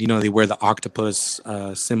organization that they wear the octopus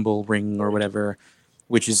symbol ring or whatever,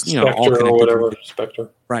 which is Spectre all connected or whatever. to Spectre.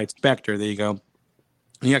 Right, Spectre. There you go.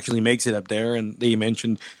 He actually makes it up there, and they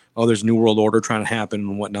mentioned, there's New World Order trying to happen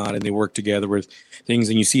and whatnot, and they work together with things.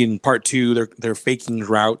 And you see in part 2, they're faking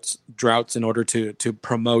droughts in order to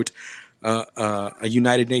promote a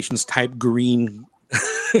United Nations type green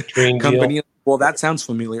company. Deal. Well, that sounds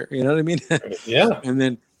familiar. You know what I mean? Yeah.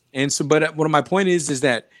 But one of my point is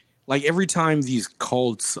that, like, every time these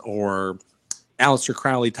cults or Aleister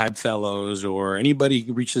Crowley type fellows or anybody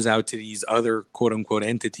reaches out to these other quote unquote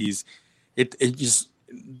entities, it just,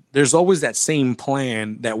 there's always that same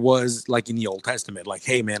plan that was like in the Old Testament, like,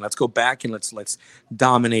 hey man, let's go back and let's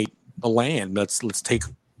dominate the land. Let's take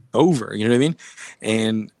over. You know what I mean?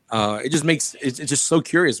 And it just makes it's just so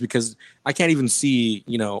curious, because I can't even see,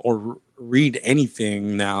 or read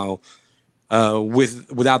anything now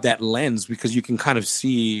without that lens, because you can kind of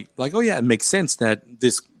see like, oh yeah, it makes sense that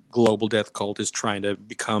this global death cult is trying to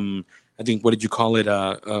become, I think, what did you call it?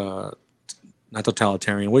 Not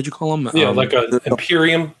totalitarian. What did you call them? Yeah, like an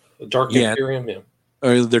imperium, a dark imperium. Yeah.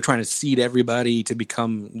 Or they're trying to seed everybody to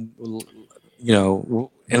become, and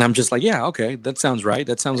I'm just like, yeah, okay, that sounds right.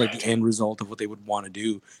 That sounds like the end result of what they would want to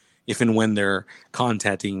do if and when they're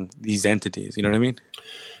contacting these entities. You know what I mean?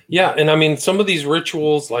 Yeah, and I mean, some of these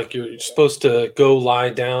rituals, like you're supposed to go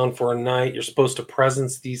lie down for a night. You're supposed to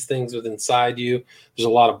presence these things within inside you. There's a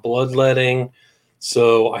lot of bloodletting.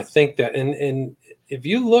 So I think that, and if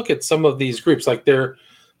you look at some of these groups, like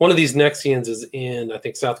one of these Nexians is in, I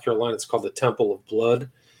think, South Carolina. It's called the Temple of Blood.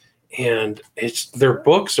 And their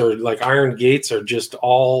books are like Iron Gates are just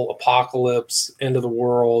all apocalypse, end of the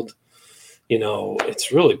world.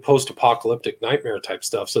 It's really post-apocalyptic nightmare type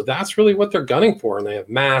stuff. So that's really what they're gunning for. And they have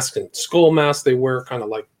masks and skull masks they wear, kind of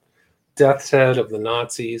like Death's Head of the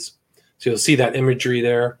Nazis. So you'll see that imagery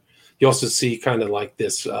there. You also see kind of like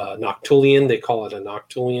this Noctulian. They call it a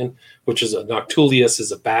Noctulian, which is Noctulius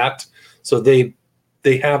is a bat. So they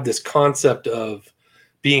have this concept of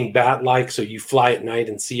being bat-like, so you fly at night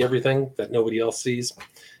and see everything that nobody else sees.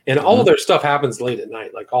 And all of their stuff happens late at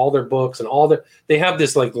night, like all their books and they have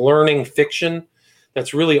this like learning fiction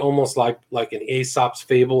that's really almost like an Aesop's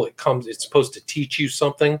fable. It's supposed to teach you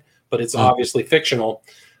something, but it's obviously fictional.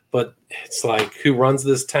 But it's like, who runs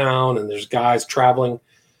this town? And there's guys traveling.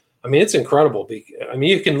 I mean, it's incredible. I mean,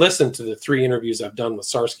 you can listen to the 3 interviews I've done with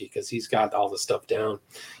Sarsky, because he's got all this stuff down.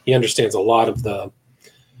 He understands a lot of the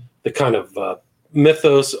kind of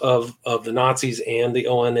mythos of the Nazis and the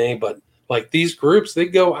ONA. But like these groups, they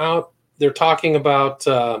go out, they're talking about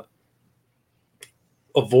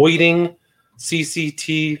avoiding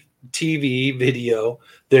CCTV video.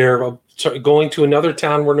 They're going to another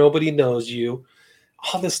town where nobody knows you.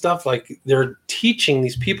 All this stuff, like they're teaching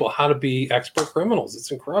these people how to be expert criminals. It's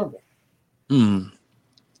incredible. I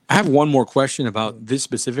have one more question about this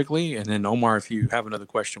specifically, and then Omar, if you have another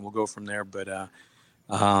question, we'll go from there. But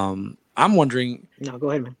I'm wondering. No, go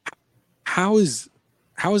ahead, man. How is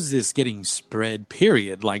this getting spread?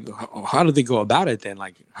 Period. Like, how do they go about it then?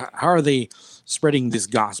 Like, how are they spreading this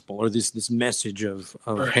gospel or this message of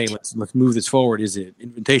right. Hey, let's move this forward? Is it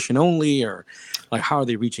invitation only, or like how are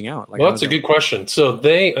they reaching out? Like, well, that's a good question. So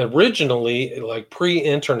they originally, like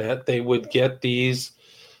pre-internet, they would get these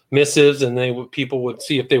missives, and people would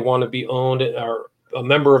see if they want to be owned or a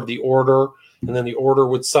member of the order, and then the order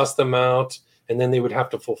would suss them out, and then they would have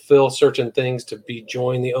to fulfill certain things to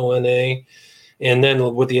join the ONA. And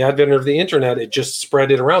then with the advent of the internet, it just spread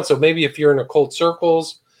it around. So maybe if you're in occult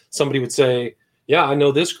circles, somebody would say, yeah, I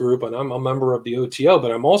know this group and I'm a member of the OTO,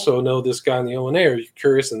 but I'm also know this guy in the ONA. Are you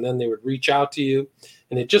curious? And then they would reach out to you.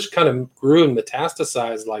 And it just kind of grew and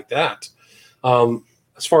metastasized like that.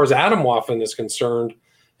 As far as Atomwaffen is concerned,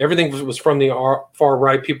 everything was from the far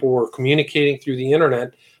right. People were communicating through the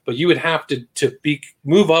internet, but you would have to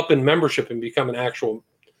move up in membership and become an actual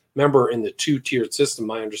member in the 2-tiered system,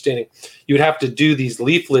 my understanding. You would have to do these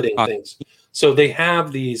leafleting things. So they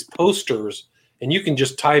have these posters, and you can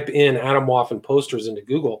just type in Atomwaffen posters into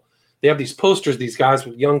Google. they have these posters. These guys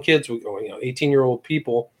with young kids, 18-year-old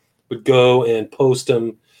people would go and post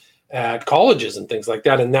them at colleges and things like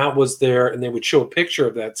that. And that was there, and they would show a picture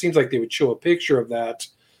of that. It seems like they would show a picture of that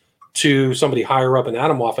to somebody higher up in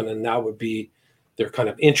Atomwaffen, and that would be their kind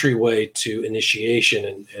of entryway to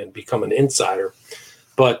initiation and become an insider.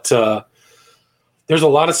 But there's a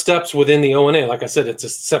lot of steps within the ONA. Like I said, it's a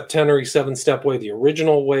septenary 7-step way, the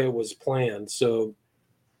original way it was planned. So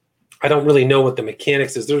I don't really know what the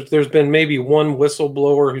mechanics is. There's been maybe one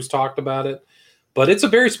whistleblower who's talked about it, but it's a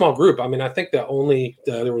very small group. I mean, I think that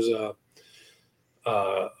there was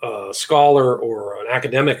a scholar or an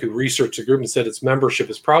academic who researched the group and said its membership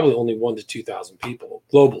is probably only 1,000 to 2,000 people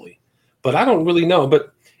globally. But I don't really know.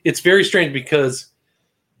 But it's very strange because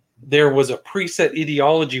there was a preset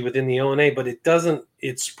ideology within the ONA, but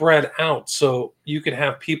it's spread out. So you could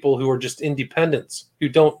have people who are just independents who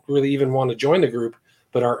don't really even want to join the group,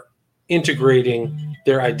 but are integrating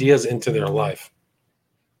their ideas into their life.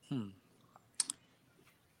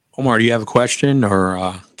 Omar, do you have a question,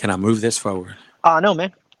 or can I move this forward? No,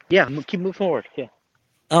 man. Yeah, keep moving forward. Yeah.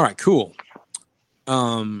 All right, cool.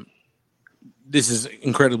 This is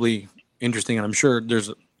incredibly interesting, and I'm sure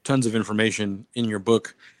there's tons of information in your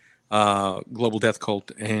book, Global Death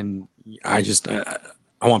Cult, and I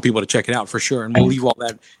want people to check it out for sure, and we'll leave all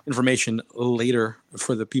that information later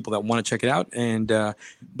for the people that want to check it out. And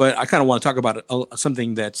but I kind of want to talk about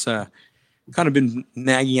something that's kind of been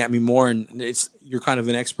nagging at me more, and you're kind of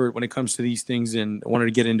an expert when it comes to these things, and I wanted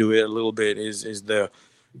to get into it a little bit. Is the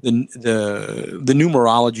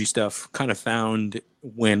numerology stuff kind of found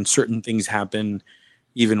when certain things happen,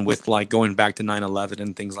 even with like going back to 9/11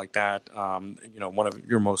 and things like that. One of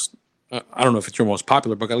your most, I don't know if it's your most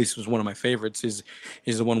popular book, at least it was one of my favorites, is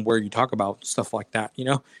the one where you talk about stuff like that,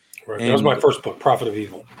 Right. That was my first book, Prophet of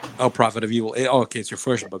Evil. Oh, Prophet of Evil. Okay, it's your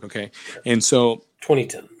first book. Okay. And so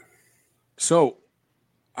 2010. So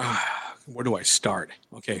where do I start?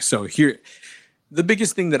 Okay, so here, the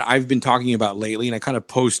biggest thing that I've been talking about lately, and I kind of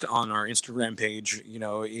post on our Instagram page,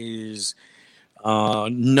 is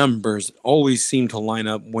numbers always seem to line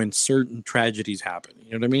up when certain tragedies happen.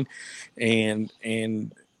 You know what I mean? And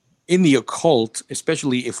in the occult,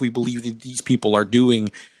 especially if we believe that these people are doing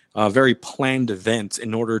very planned events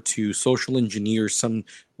in order to social engineer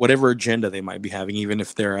whatever agenda they might be having, even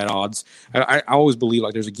if they're at odds. I always believe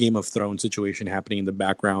like there's a Game of Thrones situation happening in the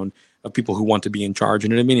background of people who want to be in charge. You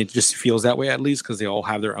know what I mean? It just feels that way, at least, because they all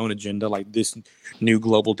have their own agenda. Like this new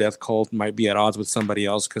global death cult might be at odds with somebody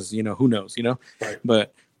else because, who knows, Right.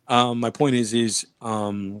 But my point is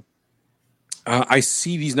I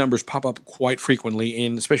see these numbers pop up quite frequently,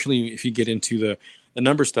 and especially if you get into the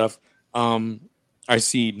number stuff. I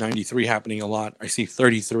see 93 happening a lot. I see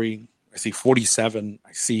 33. I see 47.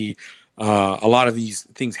 I see a lot of these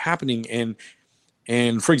things happening.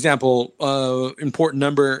 And for example, important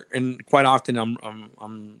number, and quite often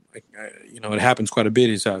it happens quite a bit,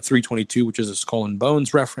 is 322, which is a Skull and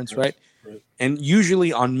Bones reference, right? And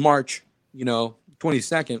usually on March,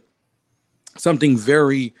 22nd, something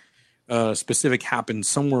very specific happens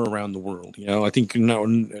somewhere around the world. I think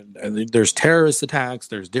there's terrorist attacks,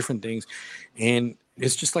 there's different things, and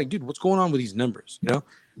it's just like, dude, what's going on with these numbers?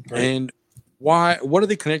 Right. And why? What are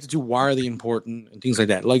they connected to? Why are they important? And things like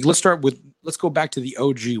that. Like, let's go back to the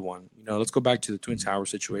OG one. Let's go back to the Twin Tower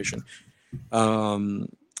situation.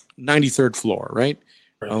 93rd floor, right?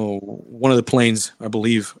 Oh, one of the planes, I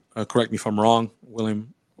believe. Correct me if I'm wrong,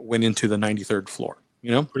 William, went into the 93rd floor.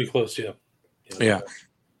 Pretty close, yeah. Yeah.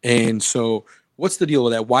 And so what's the deal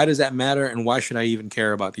with that? Why does that matter? And why should I even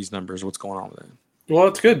care about these numbers? What's going on with it? Well,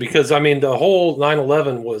 it's good because, the whole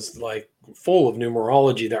 9/11 was like full of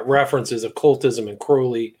numerology that references occultism and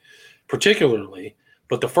Crowley particularly.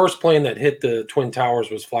 But the first plane that hit the Twin Towers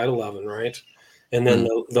was Flight 11, right? And then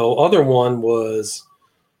the other one was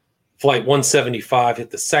Flight 175 hit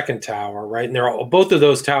the second tower, right? And both of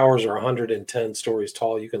those towers are 110 stories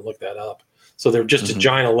tall. You can look that up. So they're just a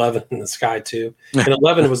giant 11 in the sky too. And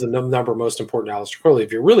 11 was the number most important to Aleister Crowley.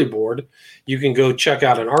 If you're really bored, you can go check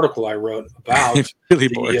out an article I wrote about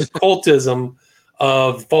the occultism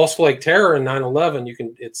of false flag terror in 9/11.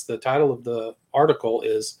 It's the title of the article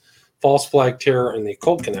is False Flag Terror and the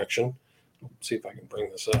Occult Connection. Let's see if I can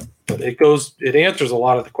bring this up. But it answers a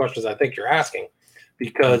lot of the questions I think you're asking,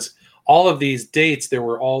 because all of these dates, there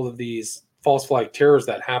were all of these false flag terrors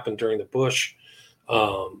that happened during the Bush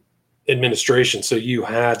administration. So you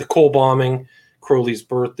had the Cole bombing, Crowley's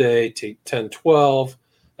birthday, 10/12,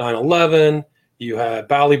 9/11. You had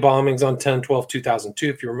Bali bombings on 10/12/2002,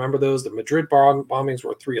 if you remember those. The Madrid bombings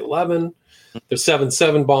were 3/11. The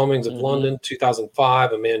 7/7 bombings of London,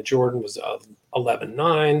 2005. Amman Jordan was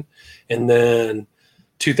 11/9. And then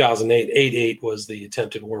 2008, 8-8 was the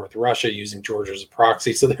attempted war with Russia using Georgia as a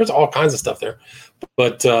proxy. So there's all kinds of stuff there.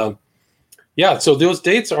 But yeah, so those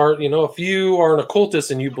dates are, if you are an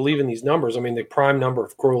occultist and you believe in these numbers, I mean, the prime number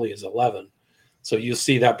of Crowley is 11. So you'll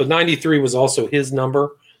see that. But 93 was also his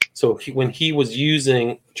number. So when he was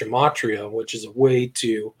using gematria, which is a way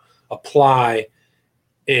to apply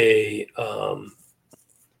a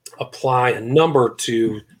number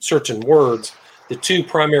to certain words, the two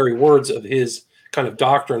primary words of his kind of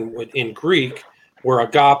doctrine in Greek were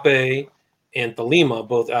agape and thelema,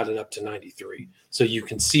 both added up to 93. So you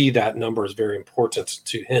can see that number is very important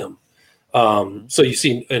to him. So you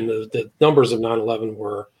see, and the numbers of 9/11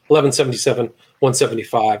 were 1177,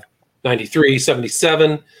 175, 93.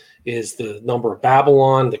 77 is the number of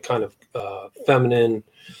Babylon, the kind of feminine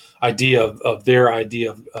idea of their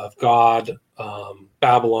idea of God.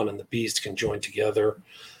 Babylon and the beast can join together.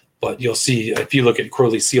 But you'll see, if you look at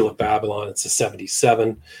Crowley's Seal of Babylon, it's a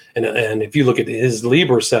 77. And if you look at his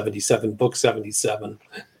Liber 77, book 77,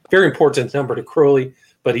 very important number to Crowley,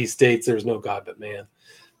 but he states there's no God but man.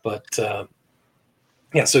 But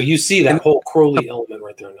yeah, so you see that whole Crowley element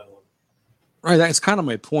right there in that one. Right, that's kind of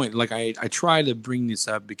my point. Like I try to bring this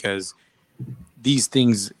up because these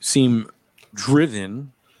things seem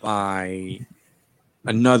driven by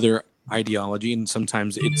another ideology, and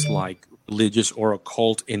sometimes it's like religious or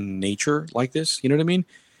occult in nature, like this. You know what I mean?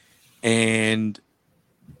 And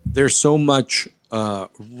there's so much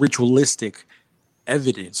ritualistic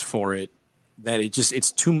evidence for it that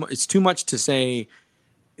it's too much to say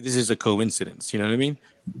this is a coincidence. You know what I mean?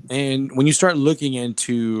 And when you start looking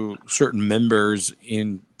into certain members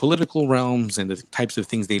in political realms and the types of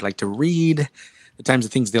things they like to read, the types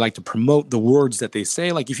of things they like to promote, the words that they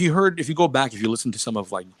say, like if you go back, if you listen to some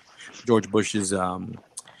of like George Bush's,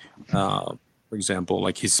 for example,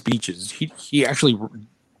 like his speeches, he actually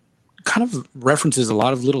kind of references a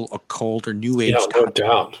lot of little occult or new age. Yeah, no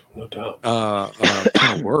doubt.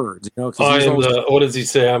 Kind of words, what does he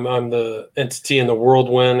say? I'm the entity in the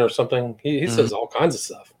whirlwind or something. He says all kinds of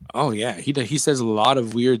stuff. Oh yeah, he says a lot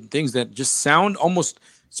of weird things that just sound almost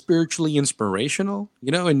spiritually inspirational,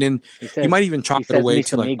 and then you might even chalk it away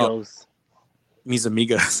to like mis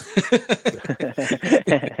amigos.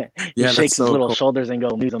 He shakes his little shoulders and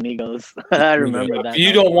go, mis amigos. I remember that. If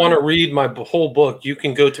you don't want to read my whole book, you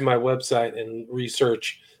can go to my website and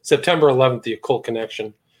research September 11th, the Occult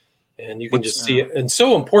Connection, and you can just see it. And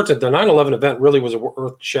so important, the 9/11 event really was an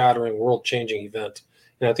earth-shattering, world-changing event,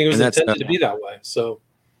 and I think it was intended to be that way. So,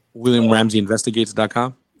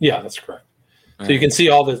 WilliamRamseyInvestigates.com. Yeah, that's correct. So you can see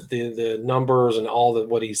all the numbers and all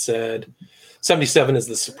what he said. 77 is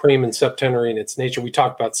the supreme and septenary in its nature. We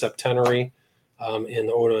talked about septenary in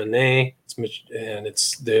the Ordo Ane, and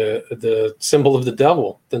it's the symbol of the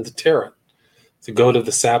devil, then the Tarot, the goat of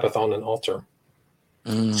the Sabbath on an altar.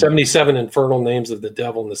 77 infernal names of the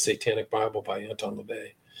devil in the Satanic Bible by Anton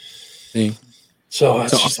LaVey. So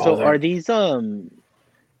are these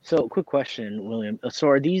so quick question, William. So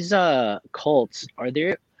are these cults,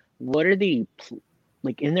 what are they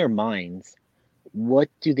like in their minds? What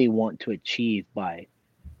do they want to achieve by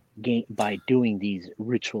doing these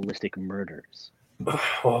ritualistic murders?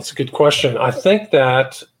 Well, it's a good question. I think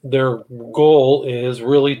that their goal is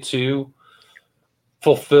really to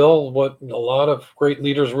fulfill what a lot of great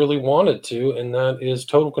leaders really wanted to, and that is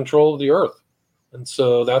total control of the earth. And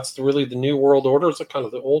so that's really the new world order. It's kind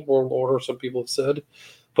of the old world order, some people have said,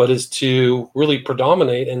 but is to really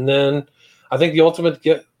predominate. And then I think the ultimate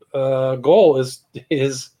goal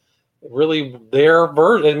is really their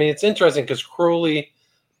version. I mean, it's interesting because Crowley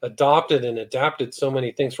adopted and adapted so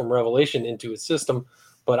many things from Revelation into his system,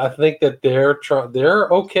 but I think that they're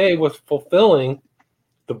okay with fulfilling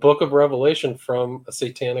the book of Revelation from a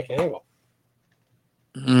satanic angle.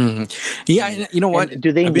 Yeah, you know what? And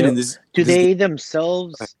do they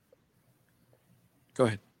themselves? Go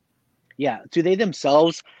ahead. Yeah, do they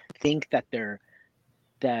themselves think that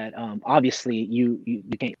obviously you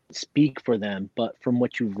can't speak for them, but from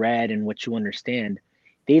what you've read and what you understand,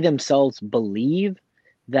 they themselves believe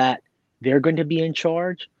that they're going to be in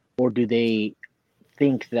charge, or do they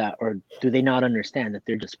think that, or do they not understand that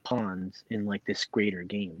they're just pawns in like this greater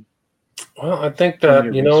game? Well, I think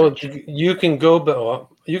that you can go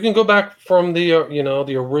back from the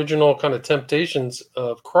the original kind of temptations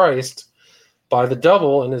of Christ by the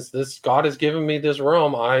devil, and is this God has given me this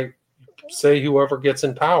realm, I say whoever gets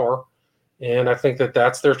in power, and I think that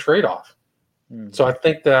that's their trade-off. Mm-hmm. So I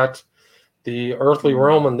think that the earthly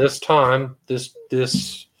realm in this time, this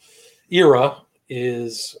era,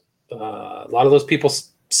 is a lot of those people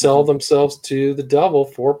sell themselves to the devil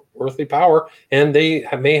for earthly power, and they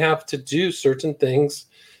may have to do certain things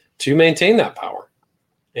to maintain that power.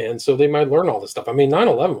 And so they might learn all this stuff. I mean,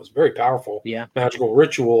 9/11 was very powerful, Yeah. magical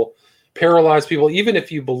ritual, paralyzed people. Even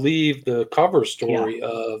if you believe the cover story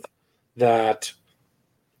of that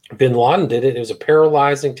Bin Laden did it, it was a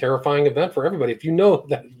paralyzing, terrifying event for everybody. If you know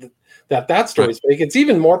that story is fake, it's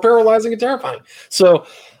even more paralyzing and terrifying. So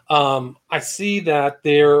I see that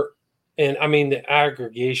there, and I mean the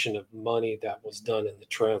aggregation of money that was done in the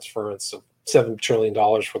transference of $7 trillion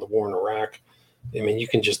for the war in Iraq. I mean, you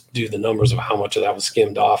can just do the numbers of how much of that was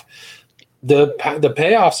skimmed off. The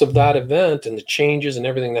payoffs of that event and the changes and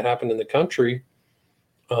everything that happened in the country.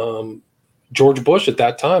 George Bush at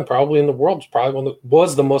that time, probably in the world,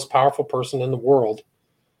 was the most powerful person in the world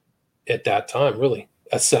at that time. Really,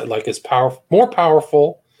 more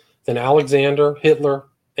powerful than Alexander, Hitler,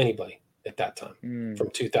 anybody at that time from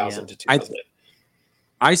 2000 to 2008.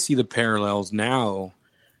 I see the parallels now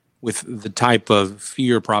with the type of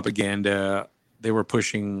fear propaganda they were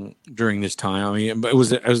pushing during this time. I mean,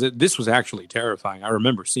 this was actually terrifying. I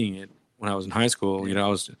remember seeing it when I was in high school. You know, I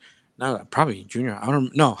was probably junior.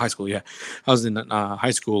 High school. Yeah, I was in high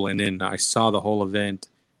school, and then I saw the whole event,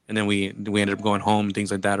 and then we ended up going home,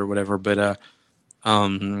 things like that, or whatever. But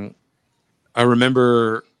I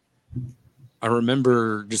remember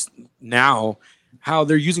just now how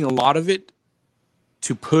they're using a lot of it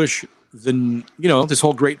to push this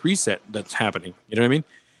whole great reset that's happening. You know what I mean?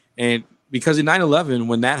 And because in 9/11,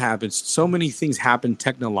 when that happens, so many things happen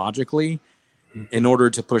technologically in order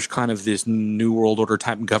to push kind of this new world order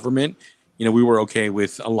type government. You know, we were okay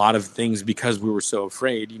with a lot of things because we were so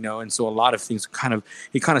afraid, and so a lot of things kind of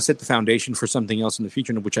set the foundation for something else in the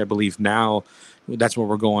future, which I believe now that's where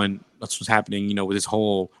we're going. That's what's happening, with this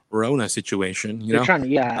whole Rona situation. They're trying to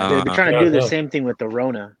do the same thing with the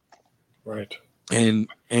Rona. Right. And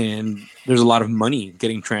there's a lot of money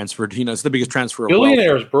getting transferred. It's the biggest transfer of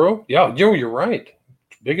billionaires, bro. Yeah, you're right.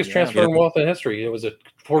 Biggest transfer in wealth in history. It was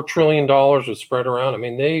 $4 trillion was spread around. I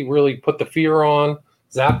mean, they really put the fear on,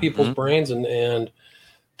 zapped people's brains, and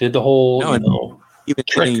did the whole even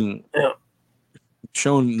getting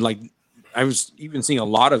shown. Like, I was even seeing a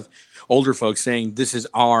lot of older folks saying, "This is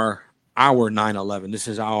our 9/11. This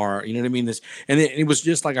is our," you know what I mean? This, and it was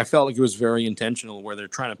just like I felt like it was very intentional, where they're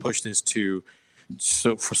trying to push this to.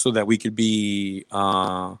 So that we could be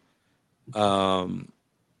kind of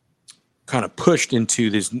pushed into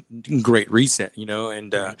this great reset,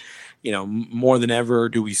 and more than ever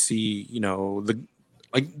do we see,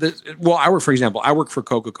 I work for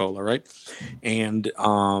Coca-Cola, right? And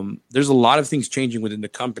there's a lot of things changing within the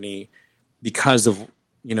company because of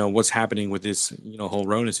what's happening with this whole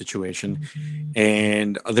Rona situation,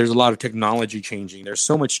 and there's a lot of technology changing. There's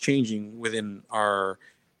so much changing within our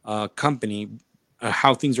company.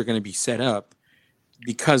 How things are going to be set up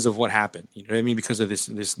because of what happened, you know what I mean? Because of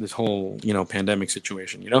this whole, pandemic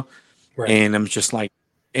situation, Right. And I'm just like,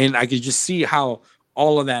 and I could just see how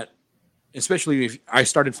all of that, especially if I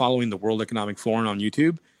started following the World Economic Forum on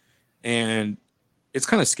YouTube, and it's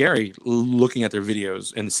kind of scary looking at their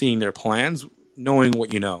videos and seeing their plans, knowing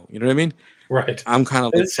what you know what I mean? Right. I'm kind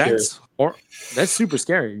of like, that's super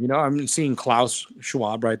scary. I'm seeing Klaus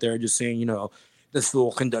Schwab right there just saying, this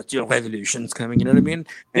will conduct your revolutions coming, you know what I mean?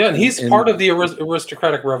 And he's part of the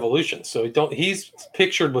aristocratic revolution. So he's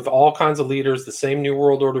pictured with all kinds of leaders, the same New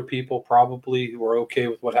World Order people, probably, who are okay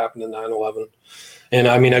with what happened in 9/11. And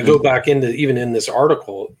I mean, I go back even in this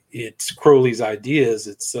article, it's Crowley's ideas.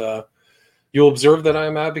 It's you'll observe that I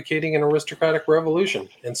am advocating an aristocratic revolution,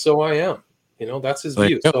 and so I am. That's his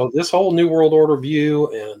view. So this whole New World Order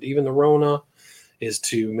view, and even the Rona, is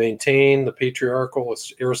to maintain the patriarchal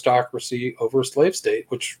aristocracy over a slave state,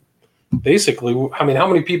 which basically, I mean, how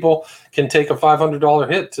many people can take a $500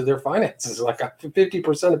 hit to their finances? Like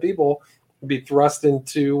 50% of people would be thrust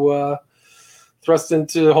into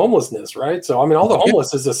homelessness, right? So, I mean, all the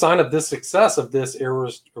homeless is a sign of the success of this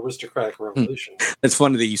aristocratic revolution. It's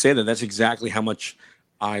funny that you say that. That's exactly how much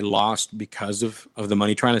I lost because of the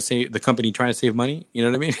money the company trying to save money. You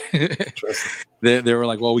know what I mean? They were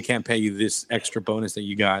like, well, we can't pay you this extra bonus that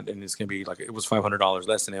you got, and it's gonna be like, it was $500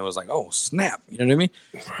 less, and it was like, oh snap, you know what I mean?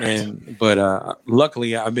 Right. But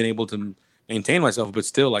luckily I've been able to maintain myself, but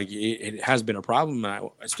still, like, it has been a problem,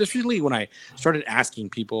 especially when I started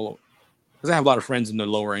asking people, because I have a lot of friends in the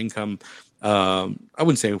lower income. I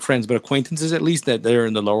wouldn't say friends, but acquaintances at least, that they're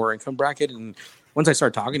in the lower income bracket, and once I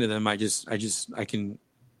start talking to them, I can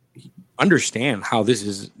understand how this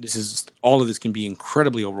is all of this can be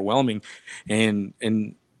incredibly overwhelming, and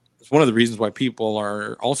it's one of the reasons why people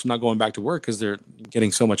are also not going back to work, because they're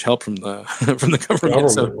getting so much help from the from the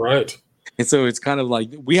government. So, right. And so it's kind of like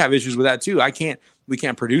we have issues with that too. I can't we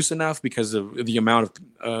can't produce enough because of the amount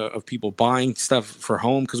of people buying stuff for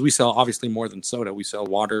home. Because we sell obviously more than soda. We sell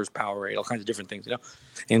waters, Powerade, all kinds of different things,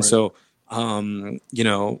 And so,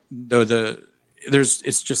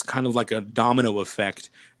 it's just kind of like a domino effect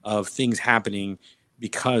of things happening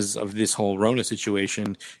because of this whole Rona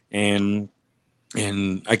situation, and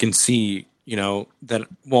I can see, that,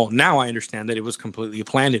 well, now I understand that it was completely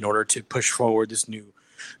planned in order to push forward this new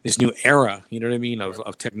era, you know what I mean,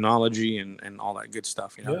 of technology and all that good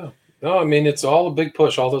stuff, Yeah. No, I mean, it's all a big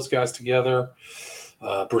push, all those guys together.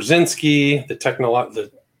 Brzezinski, the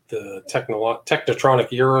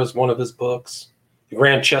Technotronic Era is one of his books. The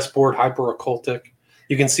Grand Chessboard, Hyper Occultic.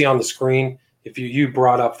 You can see on the screen, if you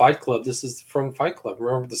brought up Fight Club, this is from Fight Club.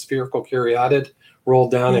 Remember the spherical caryatid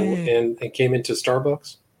rolled down and came into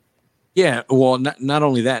Starbucks? Yeah, well, not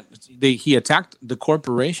only that, he attacked the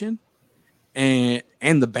corporation and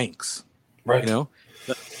the banks, right?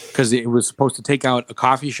 Because it was supposed to take out a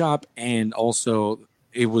coffee shop, and also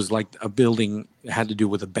it was like a building that had to do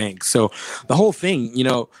with a bank. So the whole thing,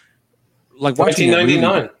 like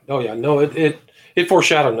 1999. Oh yeah, no, it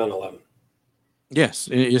foreshadowed 9/11. Yes,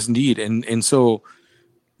 indeed, and so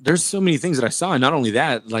there's so many things that I saw, and not only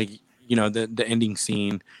that, like the ending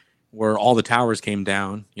scene where all the towers came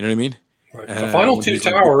down. You know what I mean? Right. The final two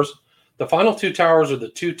towers. The final two towers are the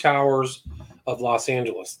two towers of Los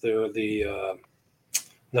Angeles. They're the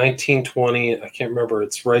 1920. I can't remember.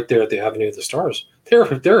 It's right there at the Avenue of the Stars.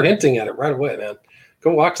 They're hinting at it right away, man.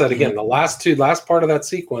 Go watch that again. The last part of that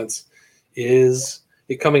sequence is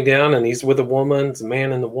it coming down, and he's with a woman. It's a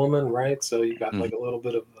man and the woman, right? So you got like a little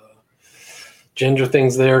bit of gender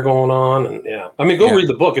things there going on, and I mean, read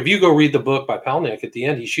the book. If you go read the book by Palahniuk, at the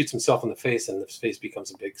end he shoots himself in the face, and his face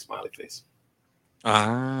becomes a big smiley face.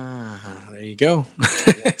 There you go.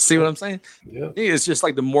 See what I'm saying? Yeah, it's just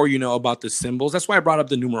like the more you know about the symbols. That's why I brought up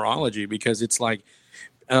the numerology, because it's like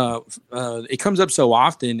it comes up so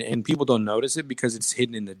often, and people don't notice it because it's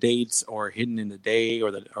hidden in the dates or hidden in the day,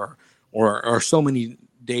 or so many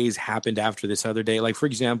days happened after this other day. Like, for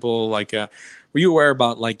example, like were you aware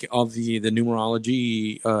about like all the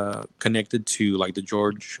numerology connected to like the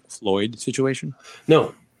George Floyd situation?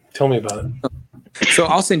 No, tell me about it. So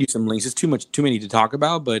I'll send you some links. It's too many to talk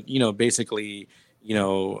about, but basically,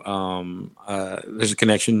 there's a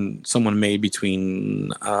connection someone made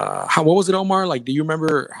between what was it, Omar? Like, do you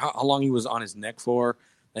remember how long he was on his neck for?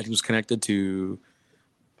 That he was connected to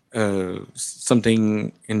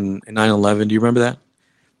something in 9/11. Do you remember that?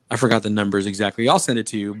 I forgot the numbers exactly. I'll send it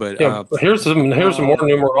to you. But here's some more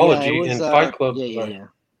numerology in Fight Club. Yeah.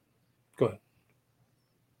 Go ahead.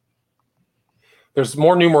 There's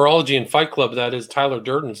more numerology in Fight Club. That is Tyler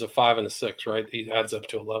Durden's a 5 and a 6, right? He adds up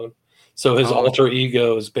to 11. So his alter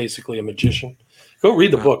ego is basically a magician. Go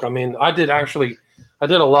read the book. I mean, I did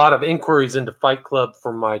a lot of inquiries into Fight Club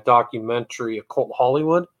for my documentary Occult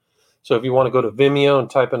Hollywood. So if you want to go to Vimeo and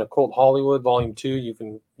type in Occult Hollywood Volume 2, you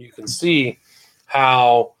can see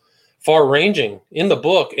how far-ranging in the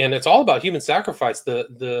book, and it's all about human sacrifice.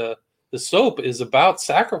 The soap is about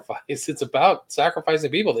sacrifice. It's about sacrificing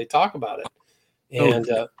people. They talk about it. And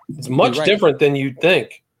it's much different than you'd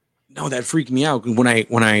think. No, that freaked me out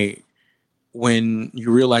when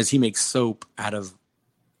you realize he makes soap out of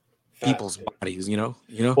people's bodies. Well,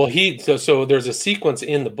 so there's a sequence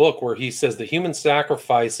in the book where he says the human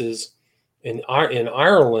sacrifices in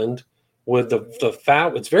Ireland with the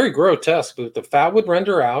fat. It's very grotesque, but the fat would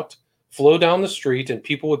render out, flow down the street, and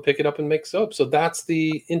people would pick it up and make soap. So that's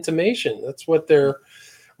the intimation. That's what they're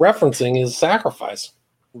referencing is sacrifice.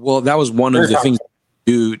 Well, that was one of the things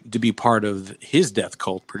to be part of his death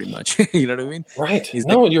cult, pretty much. You know what I mean? Right.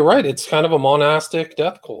 You're right. It's kind of a monastic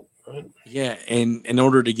death cult. Right? Yeah, and in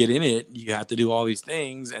order to get in it, you have to do all these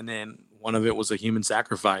things, and then one of it was a human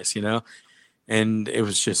sacrifice, and it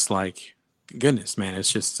was just like, goodness, man, it's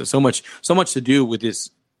just so much to do with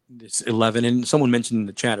this 11. And someone mentioned in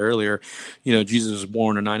the chat earlier, Jesus was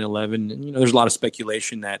born on 9/11, and there's a lot of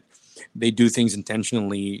speculation that they do things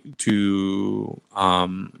intentionally to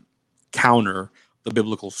counter the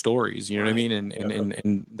biblical stories, you know what I mean?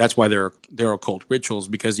 And that's why they're occult rituals,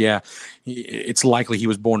 because it's likely he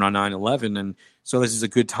was born on 9/11, and so this is a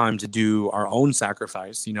good time to do our own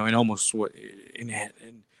sacrifice, and almost and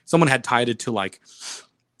someone had tied it to like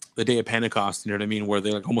the day of Pentecost, you know what I mean, where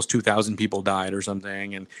they like almost 2,000 people died or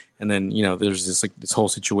something, and then there's this whole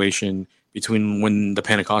situation between when the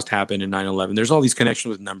Pentecost happened and 9/11. There's all these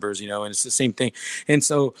connections with numbers, and it's the same thing. And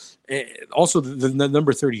so also the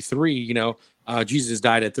number 33, Jesus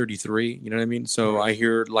died at 33, you know what I mean? So I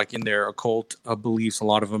hear like in their occult beliefs, a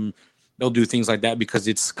lot of them they'll do things like that because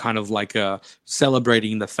it's kind of like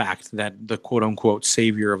celebrating the fact that the quote unquote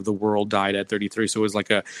savior of the world died at 33. So it was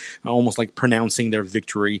like almost like pronouncing their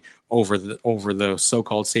victory over the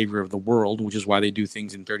so-called savior of the world, which is why they do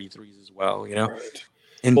things in 33s as well, you know. Right.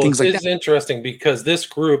 And well, things like it's that. interesting because this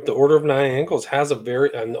group, the Order of Nine Angles, has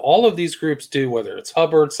and all of these groups do, whether it's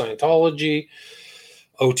Hubbard, Scientology,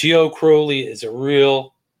 OTO, Crowley, is a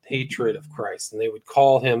real hatred of Christ, and they would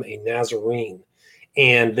call him a Nazarene.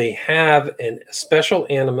 And they have a special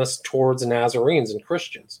animus towards Nazarenes and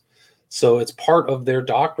Christians. So it's part of their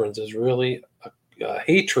doctrines is really a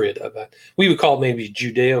hatred of that. We would call it maybe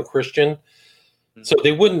Judeo-Christian. So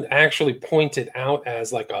they wouldn't actually point it out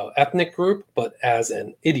as like a ethnic group, but as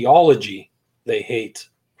an ideology, they hate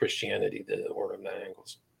Christianity, the Order of Nine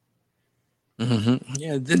Angles. Mm-hmm.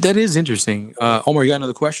 Yeah, that is interesting. Omar, you got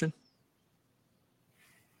another question?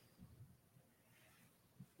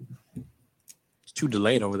 It's too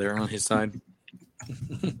delayed over there on his side.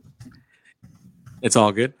 It's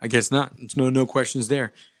all good. I guess not. It's no questions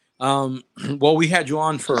there. Well, we had you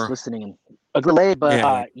on for just listening. A delay, but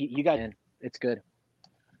Yeah. You got in. It's good.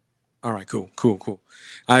 All right, cool.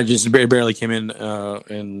 I just barely came in,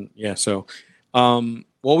 and yeah. So, well,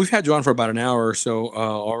 we've had you on for about an hour or so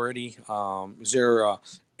already. Is there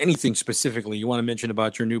anything specifically you want to mention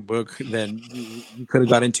about your new book that you could have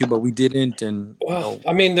got into, but we didn't? And well,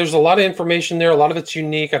 I mean, there's a lot of information there. A lot of it's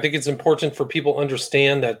unique. I think it's important for people to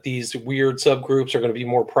understand that these weird subgroups are going to be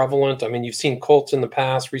more prevalent. I mean, you've seen cults in the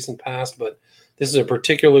past, recent past, but this is a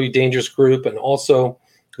particularly dangerous group, and also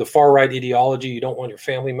the far right ideology. You don't want your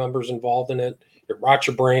family members involved in it. It rots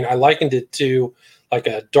your brain. I likened it to like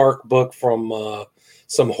a dark book from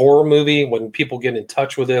some horror movie. When people get in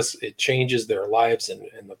touch with this, it changes their lives and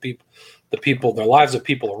their lives of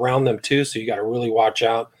people around them too. So you got to really watch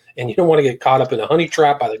out, and you don't want to get caught up in a honey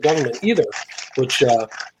trap by the government either, which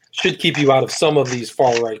should keep you out of some of these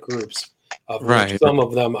far right groups. Right. Some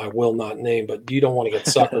of them I will not name, but you don't want to get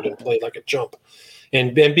suckered and played like a chump.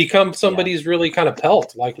 And become somebody's really kind of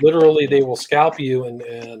pelt. Like literally they will scalp you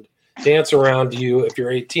and dance around you if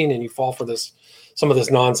you're 18 and you fall for some of this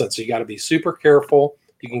nonsense. So you got to be super careful.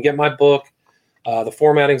 You can get my book. The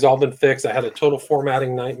formatting's all been fixed. I had a total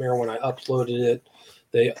formatting nightmare when I uploaded it.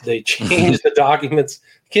 They changed the documents.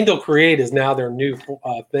 Kindle Create is now their new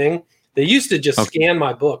thing. They used to just scan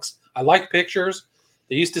my books. I like pictures.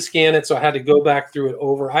 They used to scan it, so I had to go back through it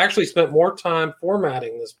over. I actually spent more time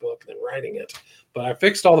formatting this book than writing it. But I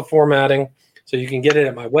fixed all the formatting, so you can get it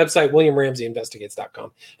at my website,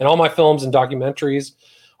 WilliamRamseyInvestigates.com. And all my films and documentaries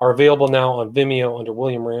are available now on Vimeo under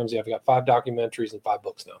William Ramsey. I've got 5 documentaries and 5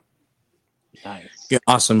 books now. Nice. Yeah,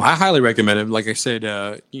 awesome. I highly recommend it. Like I said,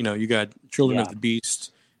 you got Children of the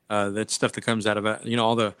Beast. That stuff that comes out of it.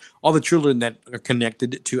 All the children that are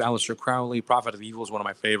connected to Aleister Crowley, Prophet of Evil is one of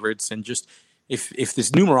my favorites. And just if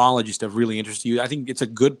this numerology stuff really interests you, I think it's a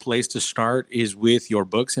good place to start is with your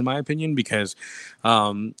books, in my opinion, because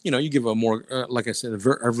you give a more like I said, a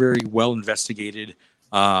very well investigated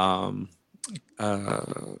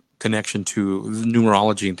connection to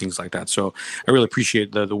numerology and things like that. So I really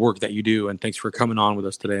appreciate the work that you do, and thanks for coming on with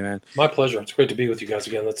us today, man. My pleasure. It's great to be with you guys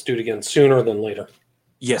again. Let's do it again sooner than later.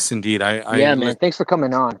 Yes, indeed. Man. Thanks for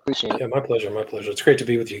coming on. Appreciate it. Yeah, my pleasure. It's great to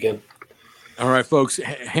be with you again. All right, folks,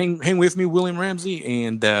 hang with me, William Ramsey,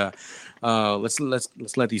 and let's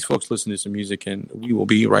let these folks listen to some music, and we will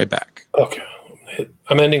be right back. Okay,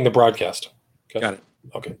 I'm ending the broadcast. Okay. Got it.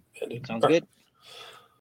 Okay, ended. Sounds good.